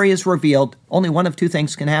Lord's glory is revealed, only one of 2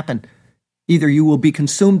 things can happen. Either you will be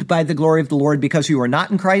consumed by the glory of the Lord because you are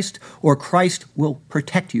not in Christ, or Christ will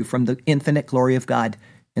protect you from the infinite glory of God.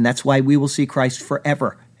 And that's why we will see Christ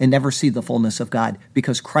forever and never see the fullness of God,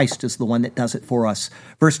 because Christ is the one that does it for us.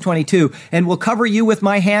 Verse 22, and will cover you with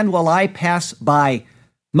my hand while I pass by.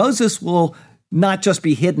 Moses will not just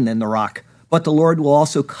be hidden in the rock, but the Lord will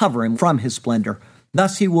also cover him from his splendor.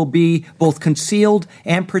 Thus he will be both concealed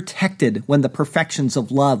and protected when the perfections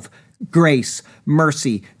of love, grace,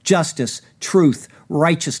 mercy, justice, truth,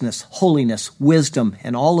 righteousness, holiness, wisdom,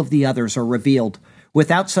 and all of the others are revealed.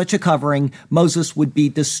 Without such a covering, Moses would be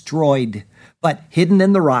destroyed. But hidden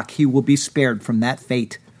in the rock, he will be spared from that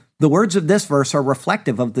fate. The words of this verse are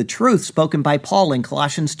reflective of the truth spoken by Paul in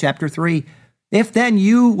Colossians chapter 3. If then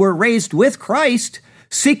you were raised with Christ,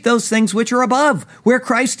 seek those things which are above, where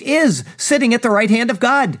Christ is, sitting at the right hand of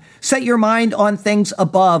God. Set your mind on things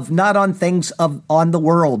above, not on things on the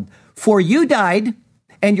world. For you died,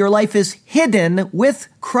 and your life is hidden with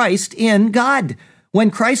Christ in God. When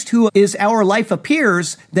Christ, who is our life,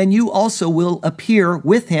 appears, then you also will appear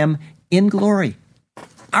with him in glory.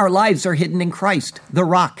 Our lives are hidden in Christ, the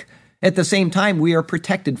rock. At the same time, we are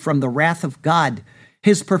protected from the wrath of God.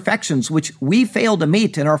 His perfections, which we fail to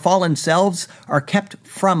meet in our fallen selves, are kept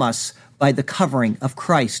from us by the covering of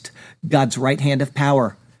Christ, God's right hand of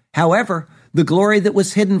power. However, the glory that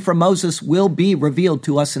was hidden from Moses will be revealed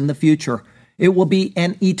to us in the future. It will be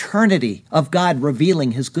an eternity of God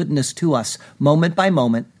revealing his goodness to us moment by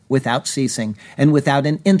moment, without ceasing, and without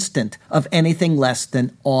an instant of anything less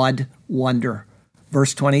than awed wonder.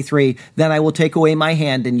 Verse 23, then I will take away my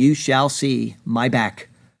hand, and you shall see my back.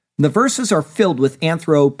 The verses are filled with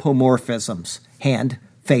anthropomorphisms. Hand,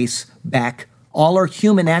 face, back, all are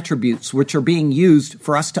human attributes which are being used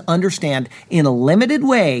for us to understand in a limited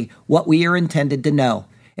way what we are intended to know.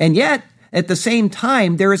 And yet, at the same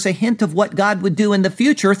time, there is a hint of what God would do in the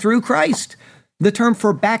future through Christ. The term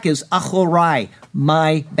for back is achorai,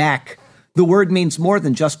 my back. The word means more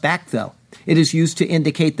than just back, though. It is used to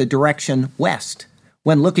indicate the direction west.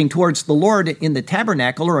 When looking towards the Lord in the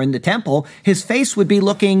tabernacle or in the temple, his face would be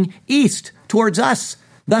looking east towards us.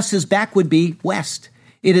 Thus, his back would be west.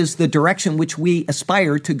 It is the direction which we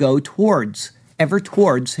aspire to go towards, ever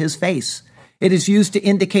towards his face. It is used to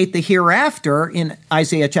indicate the hereafter in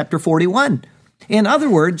Isaiah chapter 41. In other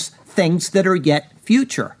words, things that are yet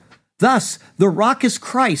future. Thus, the rock is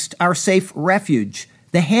Christ, our safe refuge.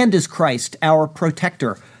 The hand is Christ, our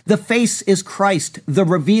protector. The face is Christ, the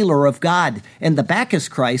revealer of God, and the back is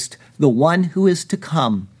Christ, the one who is to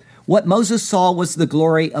come. What Moses saw was the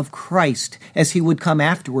glory of Christ as he would come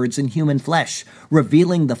afterwards in human flesh,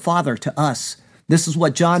 revealing the Father to us. This is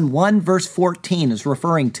what John 1 verse 14 is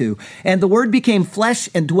referring to. And the Word became flesh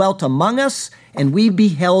and dwelt among us, and we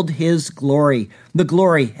beheld his glory, the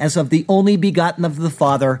glory as of the only begotten of the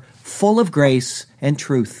Father, full of grace and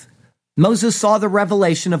truth. Moses saw the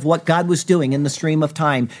revelation of what God was doing in the stream of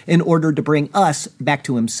time in order to bring us back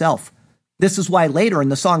to himself. This is why later in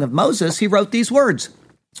the Song of Moses, he wrote these words,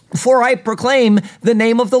 for I proclaim the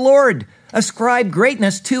name of the Lord. Ascribe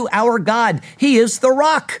greatness to our God. He is the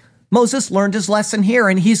rock. Moses learned his lesson here,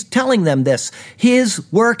 and he's telling them this. His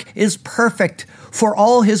work is perfect, for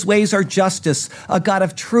all his ways are justice, a God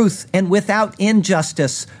of truth and without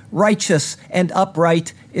injustice. Righteous and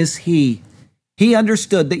upright is he. He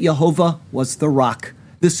understood that Jehovah was the rock.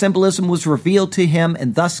 The symbolism was revealed to him,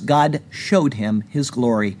 and thus God showed him his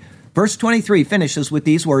glory. Verse 23 finishes with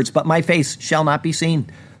these words, but my face shall not be seen.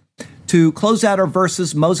 To close out our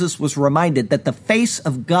verses, Moses was reminded that the face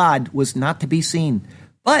of God was not to be seen.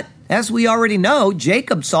 But, as we already know,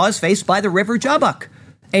 Jacob saw his face by the river Jabbok.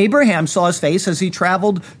 Abraham saw his face as he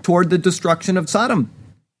traveled toward the destruction of Sodom.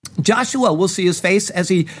 Joshua will see his face as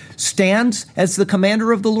he stands as the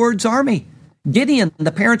commander of the Lord's army. Gideon,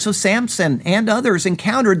 the parents of Samson, and others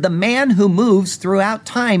encountered the man who moves throughout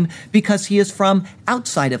time because he is from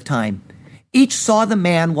outside of time. Each saw the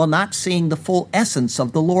man while not seeing the full essence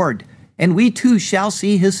of the Lord. And we too shall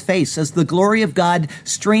see his face as the glory of God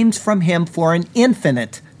streams from him for an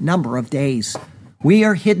infinite number of days. We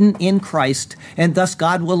are hidden in Christ, and thus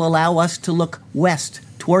God will allow us to look west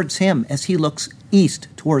towards him as he looks east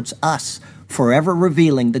towards us, forever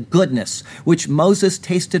revealing the goodness which Moses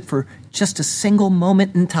tasted for just a single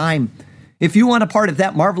moment in time. If you want a part of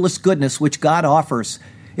that marvelous goodness which God offers,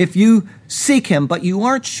 if you seek him, but you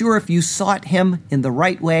aren't sure if you sought him in the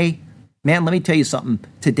right way, man, let me tell you something.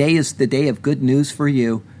 Today is the day of good news for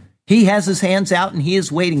you. He has his hands out, and he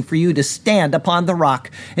is waiting for you to stand upon the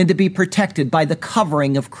rock and to be protected by the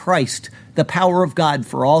covering of Christ, the power of God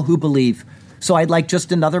for all who believe. So I'd like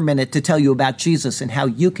just another minute to tell you about Jesus and how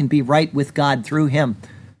you can be right with God through him.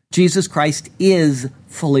 Jesus Christ is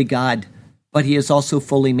fully God. but he is also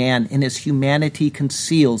fully man, and his humanity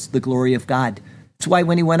conceals the glory of God. That's why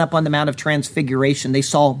when he went up on the Mount of Transfiguration, they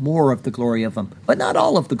saw more of the glory of him, but not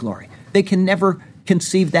all of the glory. They can never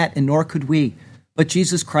conceive that, and nor could we. But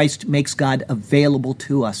Jesus Christ makes God available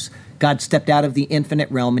to us. God stepped out of the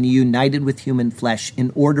infinite realm and he united with human flesh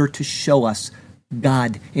in order to show us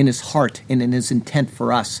God in his heart and in his intent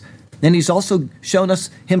for us. And he's also shown us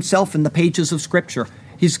himself in the pages of Scripture.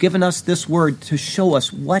 He's given us this word to show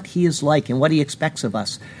us what he is like and what he expects of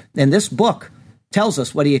us. And this book tells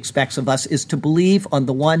us what he expects of us is to believe on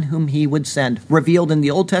the one whom he would send, revealed in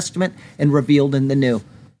the Old Testament and revealed in the New.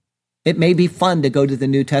 It may be fun to go to the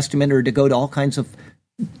New Testament or to go to all kinds of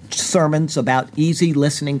sermons about easy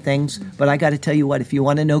listening things, but I got to tell you what, if you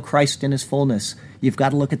want to know Christ in his fullness, you've got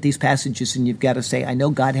to look at these passages and you've got to say, I know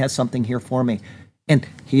God has something here for me. And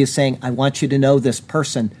he is saying, I want you to know this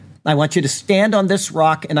person. I want you to stand on this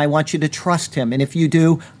rock and I want you to trust him. And if you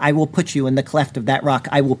do, I will put you in the cleft of that rock.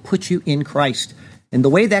 I will put you in Christ. And the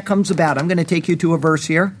way that comes about, I'm going to take you to a verse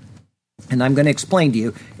here. And I'm going to explain to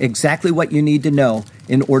you exactly what you need to know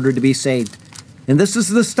in order to be saved. And this is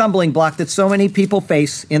the stumbling block that so many people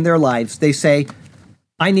face in their lives. They say,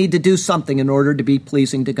 I need to do something in order to be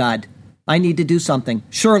pleasing to God. I need to do something.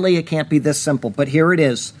 Surely it can't be this simple, but here it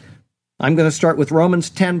is. I'm going to start with Romans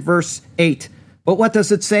 10, verse 8. But what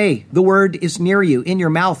does it say? The word is near you, in your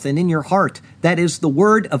mouth and in your heart. That is the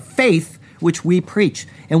word of faith which we preach.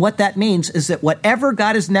 And what that means is that whatever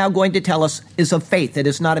God is now going to tell us is of faith. It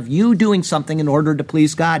is not of you doing something in order to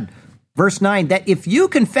please God. Verse 9, that if you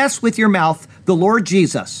confess with your mouth the Lord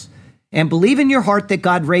Jesus and believe in your heart that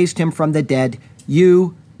God raised him from the dead,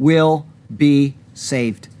 you will be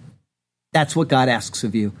saved. That's what God asks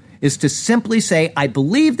of you, is to simply say, I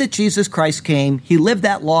believe that Jesus Christ came. He lived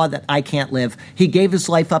that law that I can't live. He gave his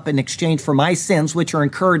life up in exchange for my sins, which are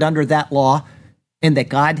incurred under that law, and that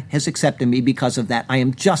God has accepted me because of that. I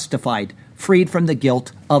am justified, freed from the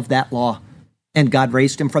guilt of that law. And God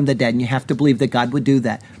raised him from the dead, and you have to believe that God would do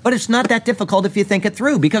that. But it's not that difficult if you think it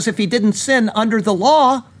through, because if he didn't sin under the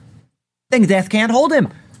law, then death can't hold him,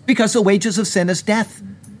 because the wages of sin is death.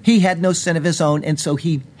 He had no sin of his own, and so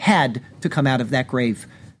he had to come out of that grave.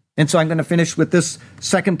 And so I'm going to finish with this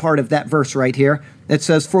second part of that verse right here. It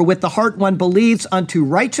says, for with the heart one believes unto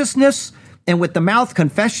righteousness, and with the mouth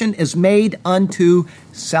confession is made unto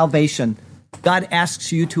salvation. God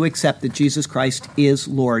asks you to accept that Jesus Christ is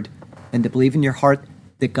Lord, and to believe in your heart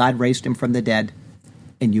that God raised him from the dead,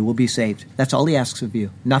 and you will be saved. That's all he asks of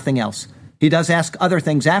you, nothing else. He does ask other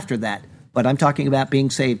things after that, but I'm talking about being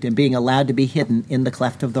saved and being allowed to be hidden in the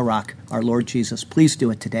cleft of the rock, our Lord Jesus. Please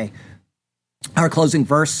do it today. Our closing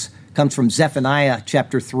verse comes from Zephaniah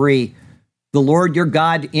chapter 3. The Lord your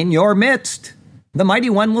God in your midst, the mighty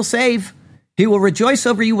one will save. He will rejoice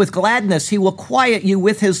over you with gladness. He will quiet you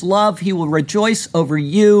with his love. He will rejoice over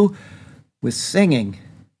you with singing.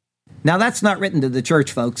 Now, that's not written to the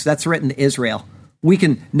church, folks. That's written to Israel. We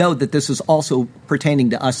can know that this is also pertaining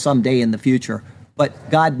to us someday in the future. But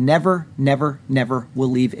God never, never, never will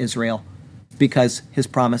leave Israel because his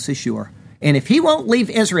promise is sure. And if he won't leave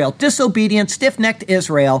Israel, disobedient, stiff-necked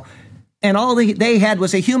Israel, and all they had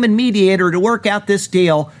was a human mediator to work out this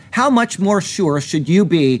deal, how much more sure should you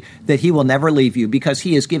be that he will never leave you? Because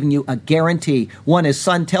he has given you a guarantee. 1, his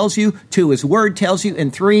son tells you. 2, his word tells you.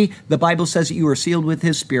 And 3, the Bible says that you are sealed with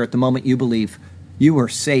his spirit the moment you believe. You are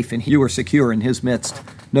safe and you are secure in his midst.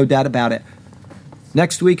 No doubt about it.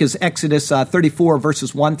 Next week is Exodus 34,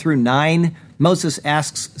 verses 1 through 9. Moses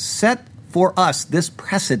asks, set for us this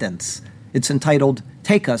precedence. It's entitled,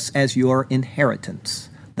 Take Us as Your Inheritance.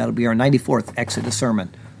 That'll be our 94th Exodus sermon.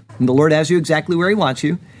 And the Lord has you exactly where he wants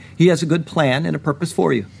you. He has a good plan and a purpose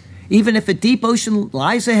for you. Even if a deep ocean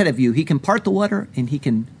lies ahead of you, he can part the water and he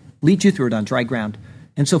can lead you through it on dry ground.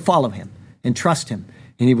 And so follow him and trust him,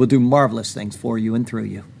 and he will do marvelous things for you and through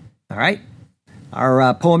you. All right?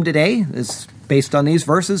 Our poem today is based on these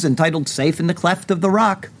verses entitled, Safe in the Cleft of the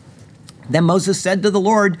Rock. Then Moses said to the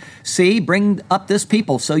Lord, see, bring up this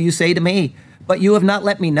people, so you say to me, but you have not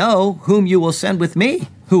let me know whom you will send with me.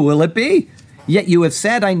 Who will it be? Yet you have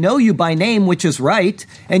said, I know you by name, which is right,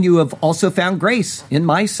 and you have also found grace in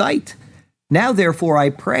my sight. Now, therefore,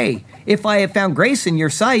 I pray, if I have found grace in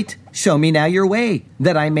your sight, show me now your way,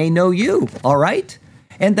 that I may know you, all right?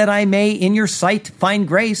 And that I may in your sight find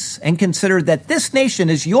grace, and consider that this nation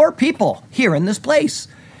is your people here in this place.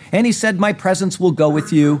 And he said, my presence will go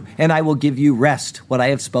with you, and I will give you rest. What I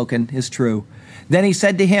have spoken is true. Then he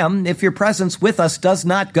said to him, if your presence with us does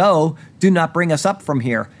not go, do not bring us up from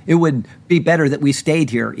here. It would be better that we stayed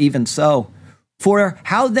here, even so. For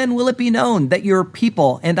how then will it be known that your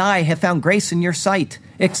people and I have found grace in your sight,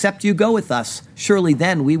 except you go with us? Surely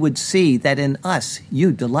then we would see that in us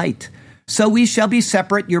you delight. So we shall be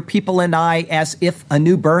separate, your people and I, as if a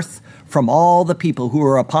new birth, from all the people who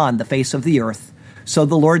are upon the face of the earth. So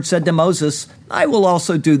the Lord said to Moses, I will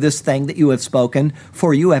also do this thing that you have spoken,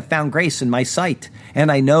 for you have found grace in my sight,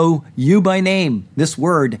 and I know you by name. This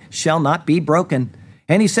word shall not be broken.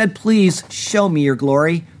 And he said, please show me your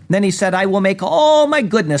glory. Then he said, I will make all my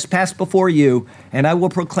goodness pass before you, and I will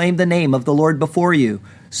proclaim the name of the Lord before you.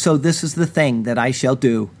 So this is the thing that I shall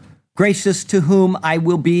do. Gracious to whom I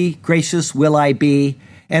will be, gracious will I be,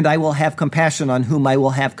 and I will have compassion on whom I will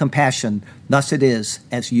have compassion. Thus it is,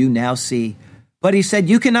 as you now see. But he said,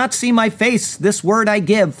 you cannot see my face. This word I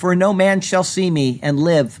give, for no man shall see me and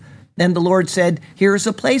live. Then the Lord said, here is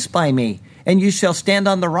a place by me, and you shall stand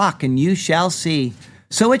on the rock, and you shall see.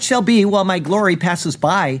 So it shall be, while my glory passes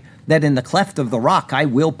by, that in the cleft of the rock I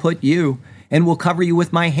will put you, and will cover you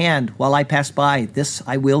with my hand while I pass by. This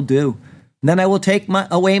I will do. Then I will take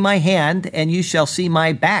away my hand, and you shall see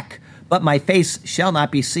my back, but my face shall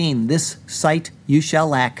not be seen. This sight you shall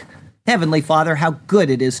lack. Heavenly Father, how good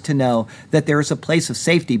it is to know that there is a place of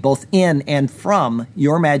safety both in and from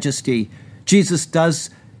your majesty. Jesus does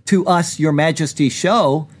to us your majesty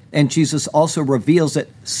show, and Jesus also reveals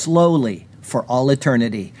it slowly for all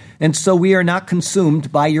eternity. And so we are not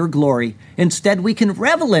consumed by your glory. Instead, we can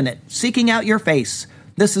revel in it, seeking out your face.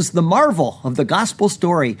 This is the marvel of the gospel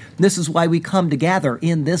story. This is why we come to gather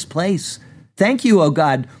in this place. Thank you, O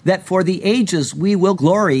God, that for the ages we will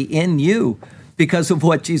glory in you because of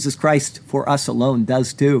what Jesus Christ for us alone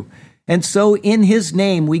does too. And so in his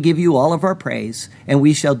name we give you all of our praise, and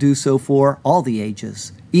we shall do so for all the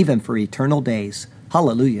ages, even for eternal days.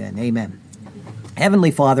 Hallelujah and amen.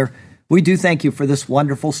 Heavenly Father, we do thank you for this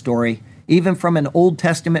wonderful story, even from an Old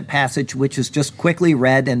Testament passage, which is just quickly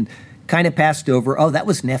read and kind of passed over. Oh, that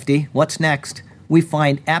was nifty. What's next? We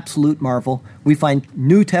find absolute marvel. We find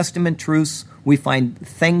New Testament truths. We find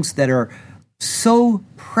things that are so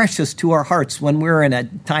precious to our hearts when we're in a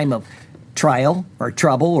time of trial or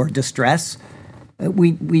trouble or distress.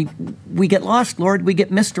 We get lost, Lord. We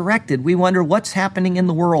get misdirected. We wonder what's happening in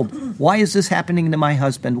the world. Why is this happening to my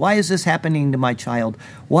husband? Why is this happening to my child?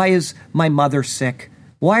 Why is my mother sick?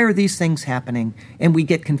 Why are these things happening? And we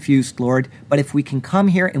get confused, Lord. But if we can come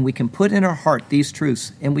here and we can put in our heart these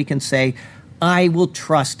truths and we can say, I will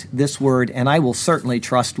trust this word, and I will certainly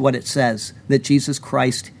trust what it says, that Jesus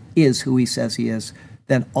Christ is who he says he is,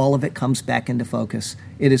 then all of it comes back into focus.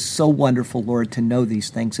 It is so wonderful, Lord, to know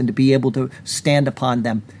these things and to be able to stand upon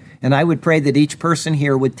them. And I would pray that each person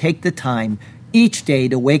here would take the time each day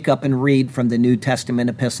to wake up and read from the New Testament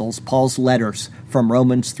epistles, Paul's letters from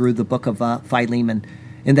Romans through the book of Philemon,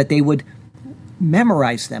 and that they would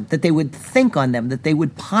memorize them, that they would think on them, that they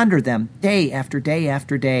would ponder them day after day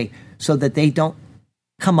after day, so that they don't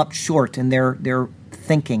come up short in their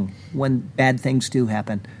thinking when bad things do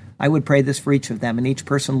happen. I would pray this for each of them and each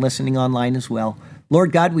person listening online as well.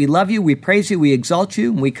 Lord God, we love you, we praise you, we exalt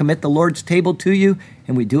you, and we commit the Lord's table to you,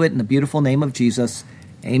 and we do it in the beautiful name of Jesus.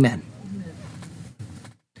 Amen.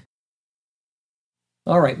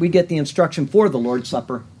 All right, we get the instruction for the Lord's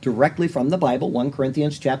Supper directly from the Bible, 1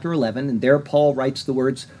 Corinthians chapter 11, and there Paul writes the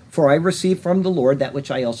words, For I received from the Lord that which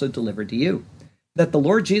I also delivered to you, that the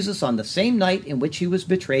Lord Jesus on the same night in which he was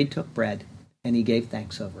betrayed took bread, and he gave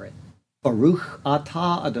thanks over it. Baruch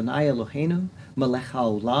atah Adonai Eloheinu, melech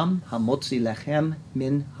haolam, hamotzi lechem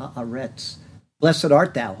min haaretz. Blessed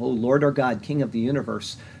art thou, O Lord our God, King of the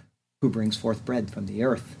universe, who brings forth bread from the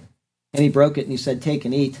earth. And he broke it, and he said, Take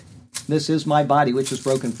and eat. This is my body, which is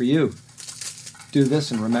broken for you. Do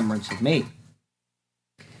this in remembrance of me.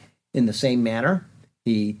 In the same manner,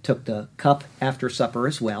 he took the cup after supper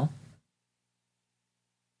as well,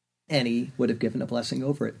 and he would have given a blessing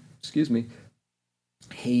over it.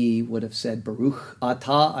 He would have said, Baruch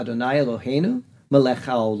atah Adonai Eloheinu, melech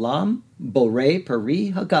haolam, borei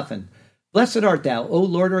peri hagafen. Blessed art thou, O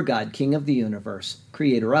Lord our God, King of the universe,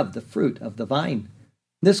 creator of the fruit of the vine.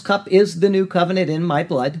 This cup is the new covenant in my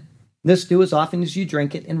blood. This do as often as you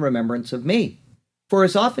drink it in remembrance of me. For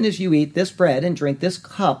as often as you eat this bread and drink this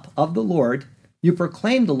cup of the Lord, you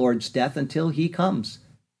proclaim the Lord's death until he comes.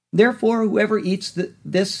 Therefore, whoever eats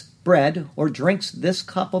this bread or drinks this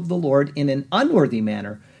cup of the Lord in an unworthy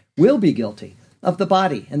manner will be guilty of the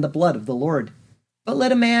body and the blood of the Lord. But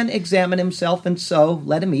let a man examine himself, and so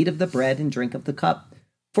let him eat of the bread and drink of the cup.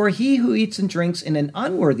 For he who eats and drinks in an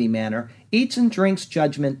unworthy manner eats and drinks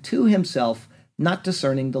judgment to himself, not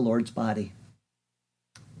discerning the Lord's body.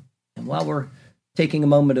 And while we're taking a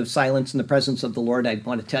moment of silence in the presence of the Lord, I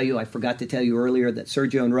want to tell you, I forgot to tell you earlier that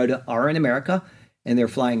Sergio and Rhoda are in America, and they're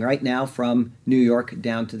flying right now from New York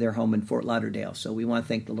down to their home in Fort Lauderdale. So we want to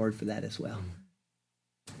thank the Lord for that as well.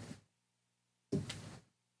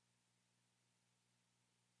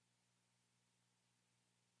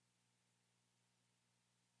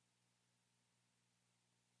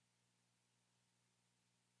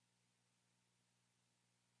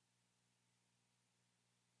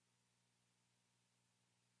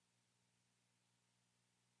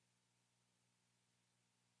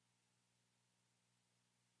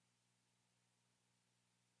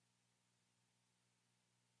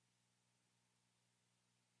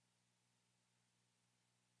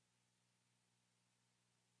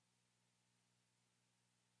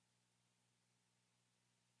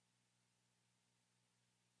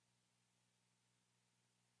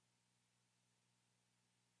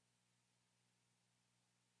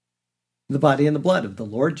 The body and the blood of the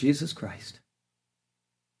Lord Jesus Christ.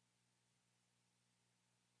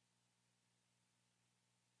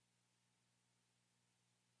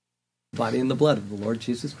 The body and the blood of the Lord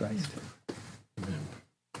Jesus Christ. Amen.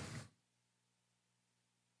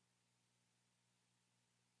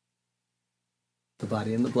 The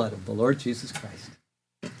body and the blood of the Lord Jesus Christ.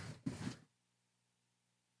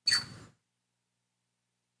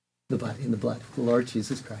 The body and the blood of the Lord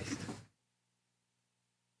Jesus Christ.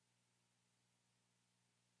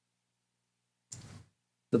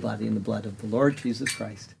 The body and the blood of the Lord Jesus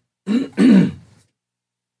Christ.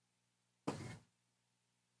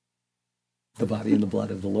 The body and the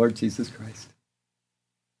blood of the Lord Jesus Christ.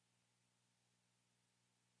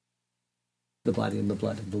 The body and the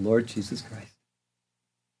blood of the Lord Jesus Christ.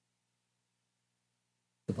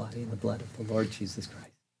 The body and the blood of the Lord Jesus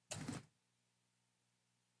Christ.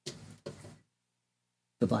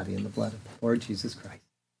 The body and the blood of the Lord Jesus Christ.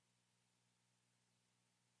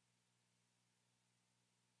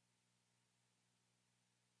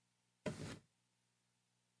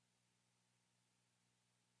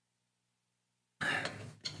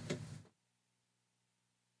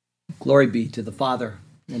 Glory be to the Father,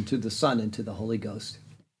 and to the Son, and to the Holy Ghost,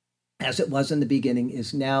 as it was in the beginning,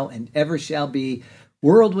 is now, and ever shall be,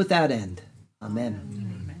 world without end. Amen.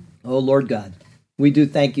 Amen. Oh, Lord God, we do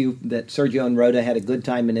thank you that Sergio and Rhoda had a good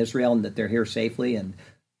time in Israel and that they're here safely. And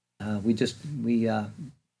we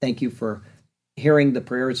thank you for hearing the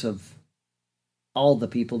prayers of all the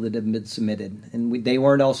people that have been submitted. And they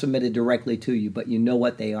weren't all submitted directly to you, but you know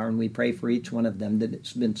what they are. And we pray for each one of them that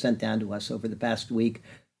it's been sent down to us over the past week.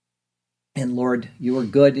 And Lord, you are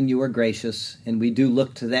good and you are gracious, and we do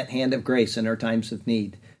look to that hand of grace in our times of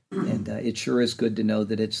need. And it sure is good to know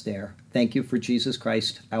that it's there. Thank you for Jesus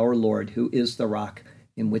Christ, our Lord, who is the rock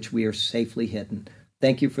in which we are safely hidden.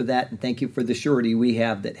 Thank you for that, and thank you for the surety we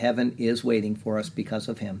have that heaven is waiting for us because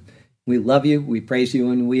of him. We love you, we praise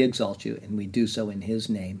you, and we exalt you, and we do so in his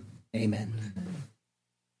name. Amen.